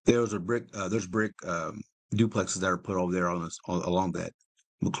 There's brick duplexes that are put over there along that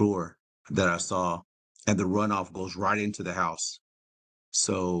McClure that I saw, and the runoff goes right into the house.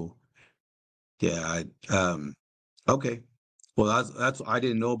 So yeah, okay. Well, that's I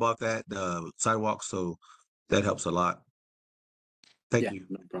didn't know about that sidewalk, so that helps a lot. Thank yeah, you.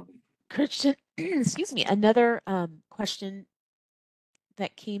 no problem. Christian, excuse me, another question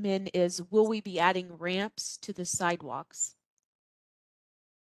that came in is, will we be adding ramps to the sidewalks?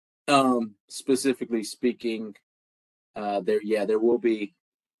 Specifically speaking, there will be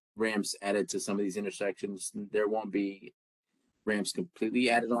ramps added to some of these intersections. There won't be ramps completely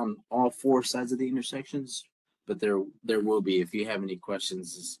added on all four sides of the intersections, but there will be. If you have any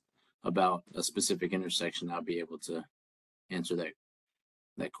questions about a specific intersection, I'll be able to answer that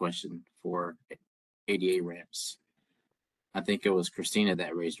question for ADA ramps. I think it was Christina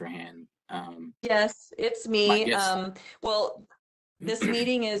that raised her hand. Yes, it's My me. guess. Well, this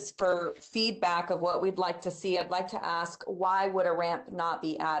meeting is for feedback of what we'd like to see. I'd like to ask, why would a ramp not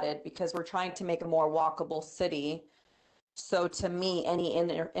be added? Because we're trying to make a more walkable city. So to me, any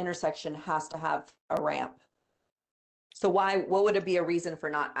intersection has to have a ramp. So what would it be a reason for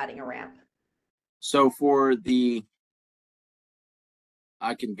not adding a ramp? So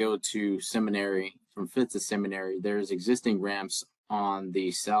I can go to Seminary, from Fifth to Seminary. There's existing ramps on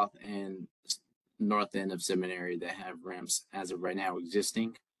the south and north end of Seminary that have ramps as of right now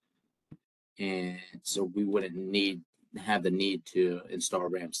existing. And so we wouldn't have the need to install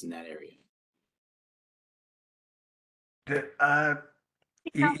ramps in that area.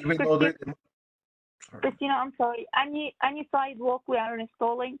 Even though they, sorry. Christina, I'm sorry. Any sidewalk we are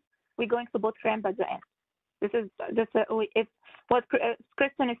installing, we're going to put ramp at the end. If what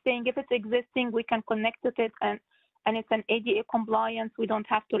Kristen is saying, if it's existing, we can connect to it and it's an ADA compliance, we don't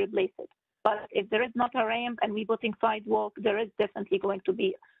have to replace it. But if there is not a ramp and we're putting sidewalk, there is definitely going to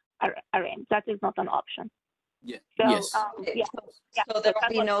be a ramp. That is not an option. Yeah. So, yes. So there will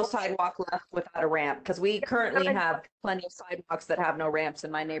be no sidewalk left without a ramp, because we currently have plenty of sidewalks that have no ramps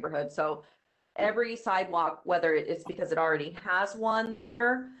in my neighborhood. So every sidewalk, whether it's because it already has one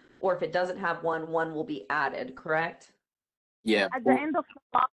there, or if it doesn't have one will be added, correct? Yeah. At the end of the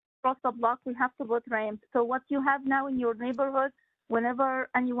block, across the block, we have to put ramps. So what you have now in your neighborhood, whenever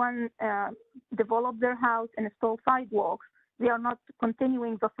anyone develop their house and install sidewalks, they are not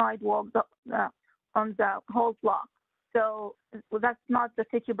continuing the sidewalk on the whole block. So that's not the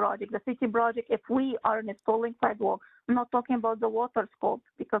city project. The city project, if we are installing sidewalk, I'm not talking about the water scope,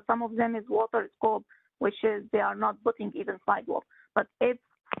 because some of them is water scope, which is they are not putting even sidewalk. But if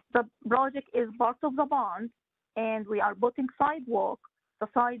the project is part of the bond, and we are putting sidewalk, the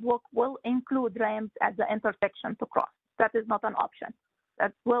sidewalk will include ramps at the intersection to cross. That is not an option.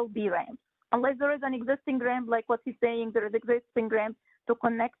 That will be ramps. Unless there is an existing ramp, like what he's saying, there is existing ramp to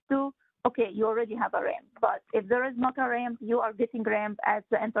connect to, okay, you already have a ramp. But if there is not a ramp, you are getting ramp at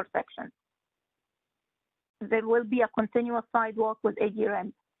the intersection. There will be a continuous sidewalk with AD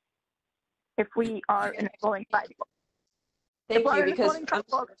ramp if we are installing sidewalk. Thank If you, we're because installing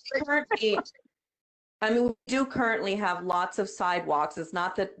sidewalks, currently, I mean, we do currently have lots of sidewalks. It's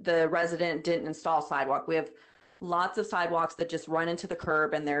not that the resident didn't install sidewalk. We have lots of sidewalks that just run into the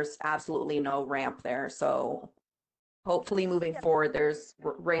curb and there's absolutely no ramp there. So hopefully moving forward, there's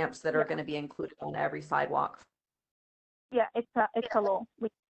ramps that are going to be included on every sidewalk. yeah, it's a law.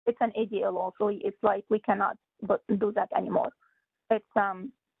 It's an ADA law, so it's like we cannot do that anymore. It's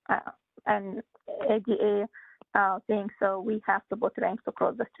an ADA thing, so we have to put ramps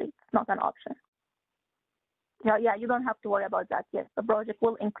across the street. It's not an option. Yeah, you don't have to worry about that. Yes, the project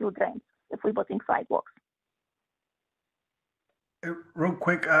will include ramps if we're putting sidewalks. Real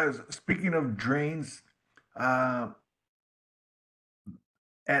quick, speaking of drains, at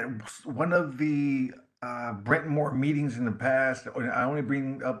one of the Brentmore meetings in the past, I only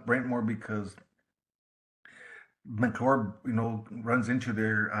bring up Brentmore because McClure, runs into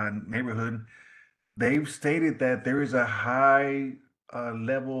their neighborhood. They've stated that there is a high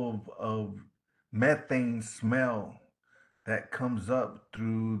level of methane smell that comes up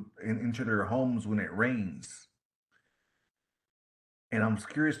into their homes when it rains. And I'm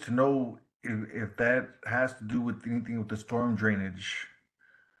curious to know if that has to do with anything with the storm drainage.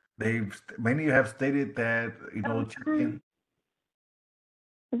 Many have stated that,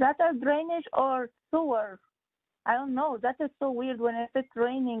 Is that a drainage or sewer? I don't know. That is so weird when it's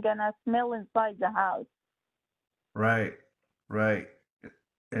raining and I smell inside the house. Right, right.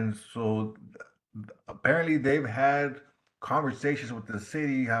 And so apparently they've had conversations with the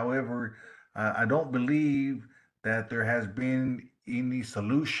city. However, I don't believe that there has been any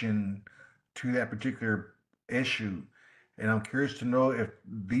solution to that particular issue. And I'm curious to know if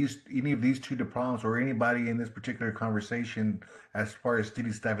any of these two departments or anybody in this particular conversation, as far as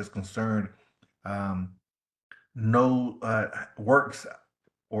city staff is concerned, um, know works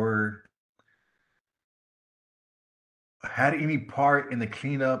or had any part in the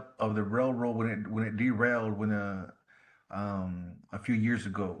cleanup of the railroad when it derailed a few years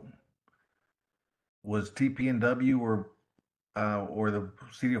ago. Was TPNW or the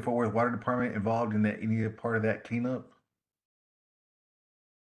City of Fort Worth Water Department involved in any part of that cleanup?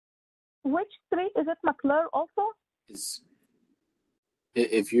 Which street is it? McClure also?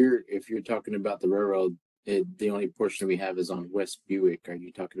 If you're talking about the railroad, the only portion we have is on West Buick. Are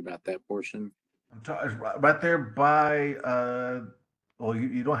you talking about that portion? It's right there by well,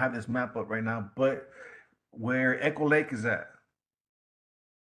 you don't have this map up right now, but where Echo Lake is at.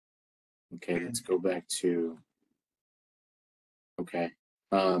 Okay, let's go back to. Okay.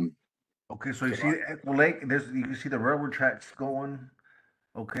 Okay, so you see Echo Lake. You can see the railroad tracks going.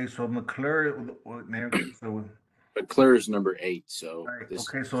 Okay, so McClure. So McClure is number 8. So right.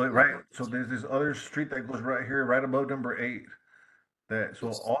 Okay, so there's this other street that goes right here, right above number 8.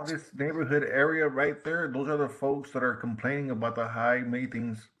 All this neighborhood area right there, those are the folks that are complaining about the high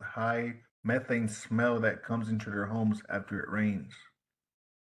methane smell that comes into their homes after it rains.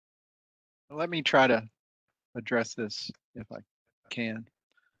 Let me try to address this if I can.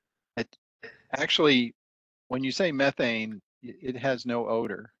 Actually, when you say methane, it has no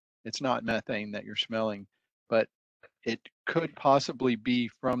odor. It's not methane that you're smelling, but it could possibly be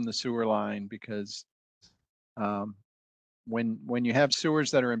from the sewer line because when you have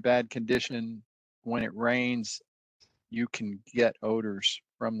sewers that are in bad condition, when it rains, you can get odors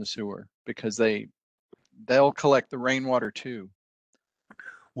from the sewer because they'll collect the rainwater too.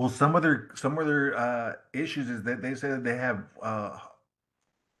 Well, some of their issues is that they say that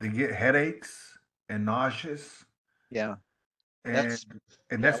they get headaches and nauseous. Yeah, And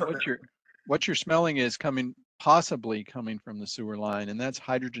that's what you're smelling is possibly coming from the sewer line, and that's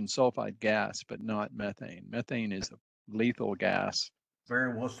hydrogen sulfide gas, but not methane. Methane is a lethal gas.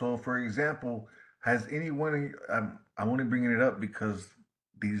 Very well. So, for example, has anyone? I'm only bringing it up because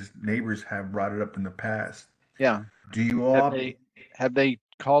these neighbors have brought it up in the past. Yeah. Do you all have they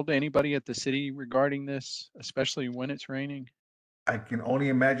called anybody at the city regarding this, especially when it's raining? I can only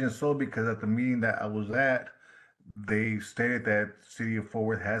imagine so because at the meeting that I was at, they stated that City of Fort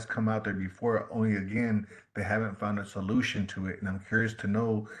Worth has come out there before. Only again, they haven't found a solution to it, and I'm curious to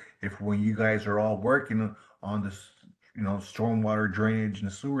know if when you guys are all working on this, stormwater drainage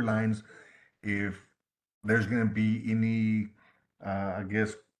and sewer lines, if there's going to be any, I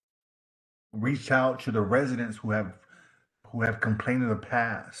guess, reach out to the residents who have complained in the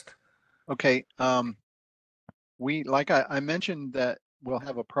past. Okay, like I mentioned that we'll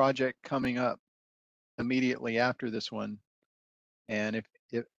have a project coming up immediately after this one. And if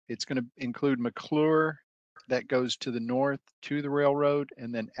it's going to include McClure, that goes to the north to the railroad,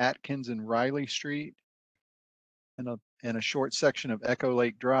 and then Atkins and Riley Street, and a short section of Echo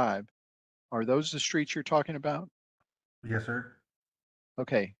Lake Drive. Are those the streets you're talking about? Yes, sir.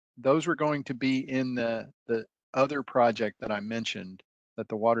 Okay, those were going to be in the other project that I mentioned that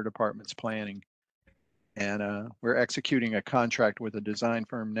the water department's planning. And we're executing a contract with a design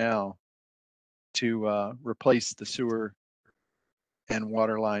firm now to replace the sewer and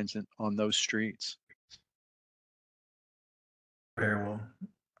water lines on those streets. Very well.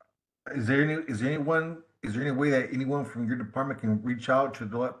 Is there any way that anyone from your department can reach out to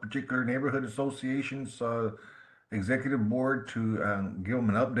the particular neighborhood association's executive board to give them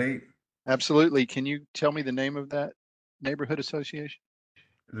an update? Absolutely. Can you tell me the name of that neighborhood association?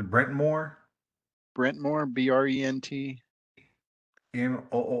 Is it Brentmore? Brentmore, B-R-E-N-T.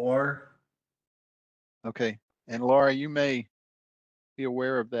 MOOR? Okay. And Laura, you may be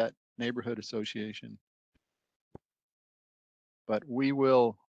aware of that neighborhood association, but we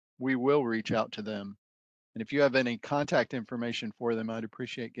will reach out to them. And if you have any contact information for them, I'd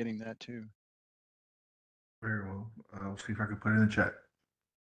appreciate getting that too. Very well. I'll see if I can put it in the chat.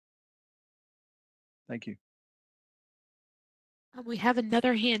 Thank you. We have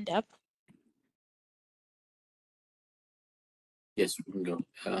another hand up. Yes, we can go.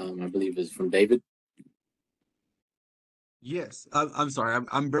 I believe it's from David. Yes, I'm sorry.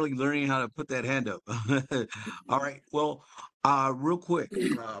 I'm barely learning how to put that hand up. All right. Well, real quick.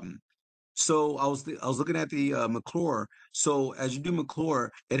 So I was looking at the McClure. So as you do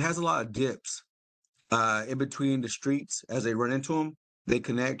McClure, it has a lot of dips in between the streets as they run into them. They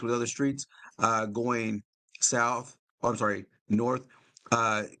connect with other streets going south. Oh, I'm sorry, north.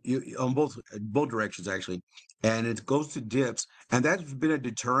 On both directions actually, and it goes to dips, and that's been a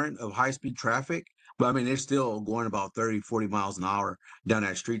deterrent of high speed traffic. But I mean, they're still going about 30, 40 miles an hour down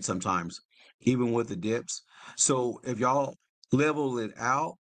that street sometimes, even with the dips. So if y'all level it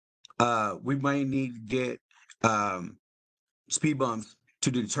out, we might need to get um, speed bumps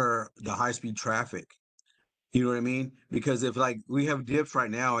to deter the high speed traffic. You know what I mean? Because if like we have dips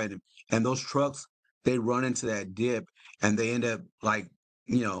right now and those trucks they run into that dip and they end up like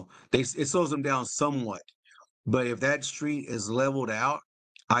it slows them down somewhat. But if that street is leveled out,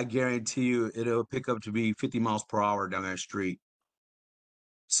 I guarantee you it'll pick up to be 50 miles per hour down that street.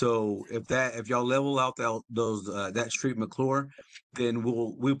 So if y'all level out that street McClure, then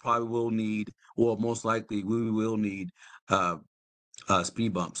we probably will need, well, most likely we will need uh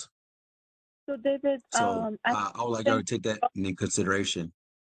speed bumps. So David, So I would like y'all to take that into consideration.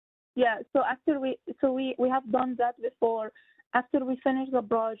 yeah, so after we have done that before. After we finish the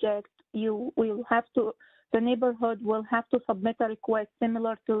project, the neighborhood will have to submit a request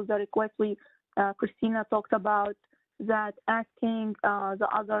similar to the request Christina talked about, that asking the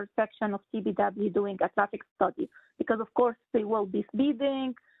other section of CBW doing a traffic study, because of course they will be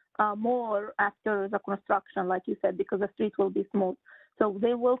speeding more after the construction, like you said, because the street will be smooth. So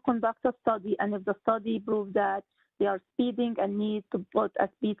they will conduct a study, and if the study proves that they are speeding and need to put a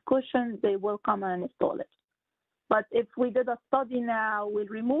speed cushion, they will come and install it. But if we did a study now, we'll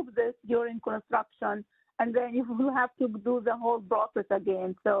remove this during construction, and then you will have to do the whole process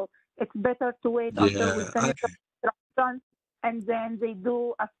again. So it's better to wait until we finish the construction, and then they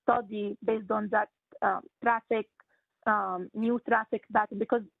do a study based on that traffic, new traffic pattern,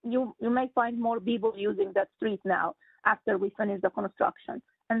 because you may find more people using that street now after we finish the construction,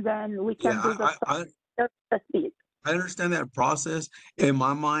 and then we can do the speed. I understand that process. In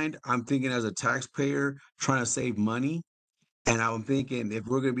my mind, I'm thinking as a taxpayer trying to save money. And I'm thinking if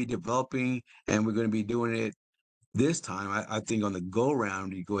we're going to be developing and we're going to be doing it this time, I think on the go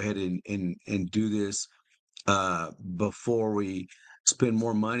round, you go ahead and do this before we spend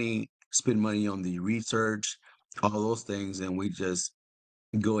money on the research, all those things, and we just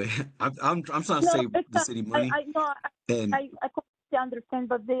go ahead. I'm trying to save the city money. I know. And I completely understand,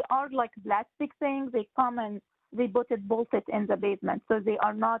 but they are like plastic things. They come and they bolted in the basement, so they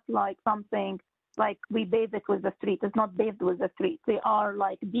are not like something like we bathe it with the street. It's not bathed with the street. They are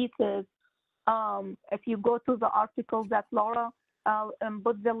like pieces. If you go to the article that Laura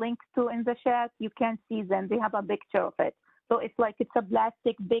put the link to in the chat, you can see them. They have a picture of it. So it's a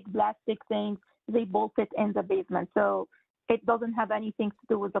big plastic thing. They bolt it in the basement. So it doesn't have anything to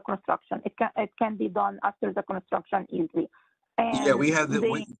do with the construction. It can be done after the construction easily. And yeah, we had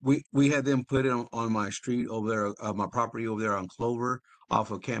them put it on my street over there, my property over there on Clover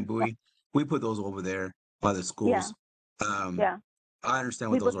off of Camp Bowie. We put those over there by the Yeah, schools. yeah. I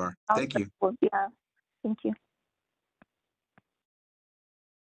understand We what those put are. out Thank you. yeah. Thank you.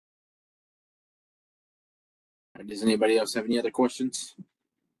 Does anybody else have any other questions?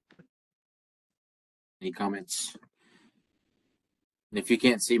 Any comments? And if you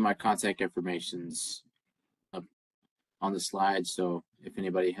can't see, my contact information's up on the slide. So if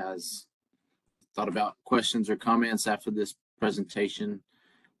anybody has thought about questions or comments after this presentation,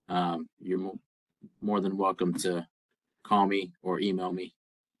 you're more than welcome to call me or email me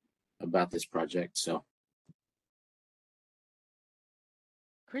about this project. So,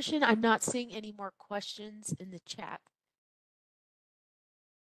 Christian, I'm not seeing any more questions in the chat.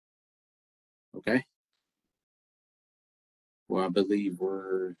 okay. Well, I believe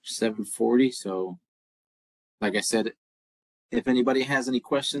we're 7:40. So, like I said, if anybody has any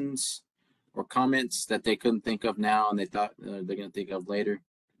questions or comments that they couldn't think of now and they thought they're going to think of later,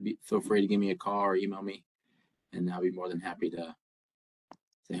 feel free to give me a call or email me, and I'll be more than happy to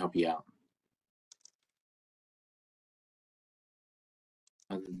help you out.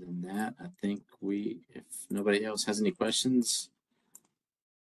 Other than that, I think if nobody else has any questions,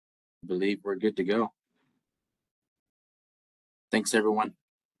 I believe we're good to go. Thanks, everyone.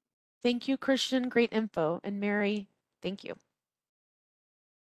 Thank you, Christian. Great info. And Mary, thank you.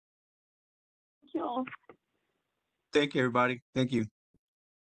 Thank you all. Thank you, everybody. Thank you.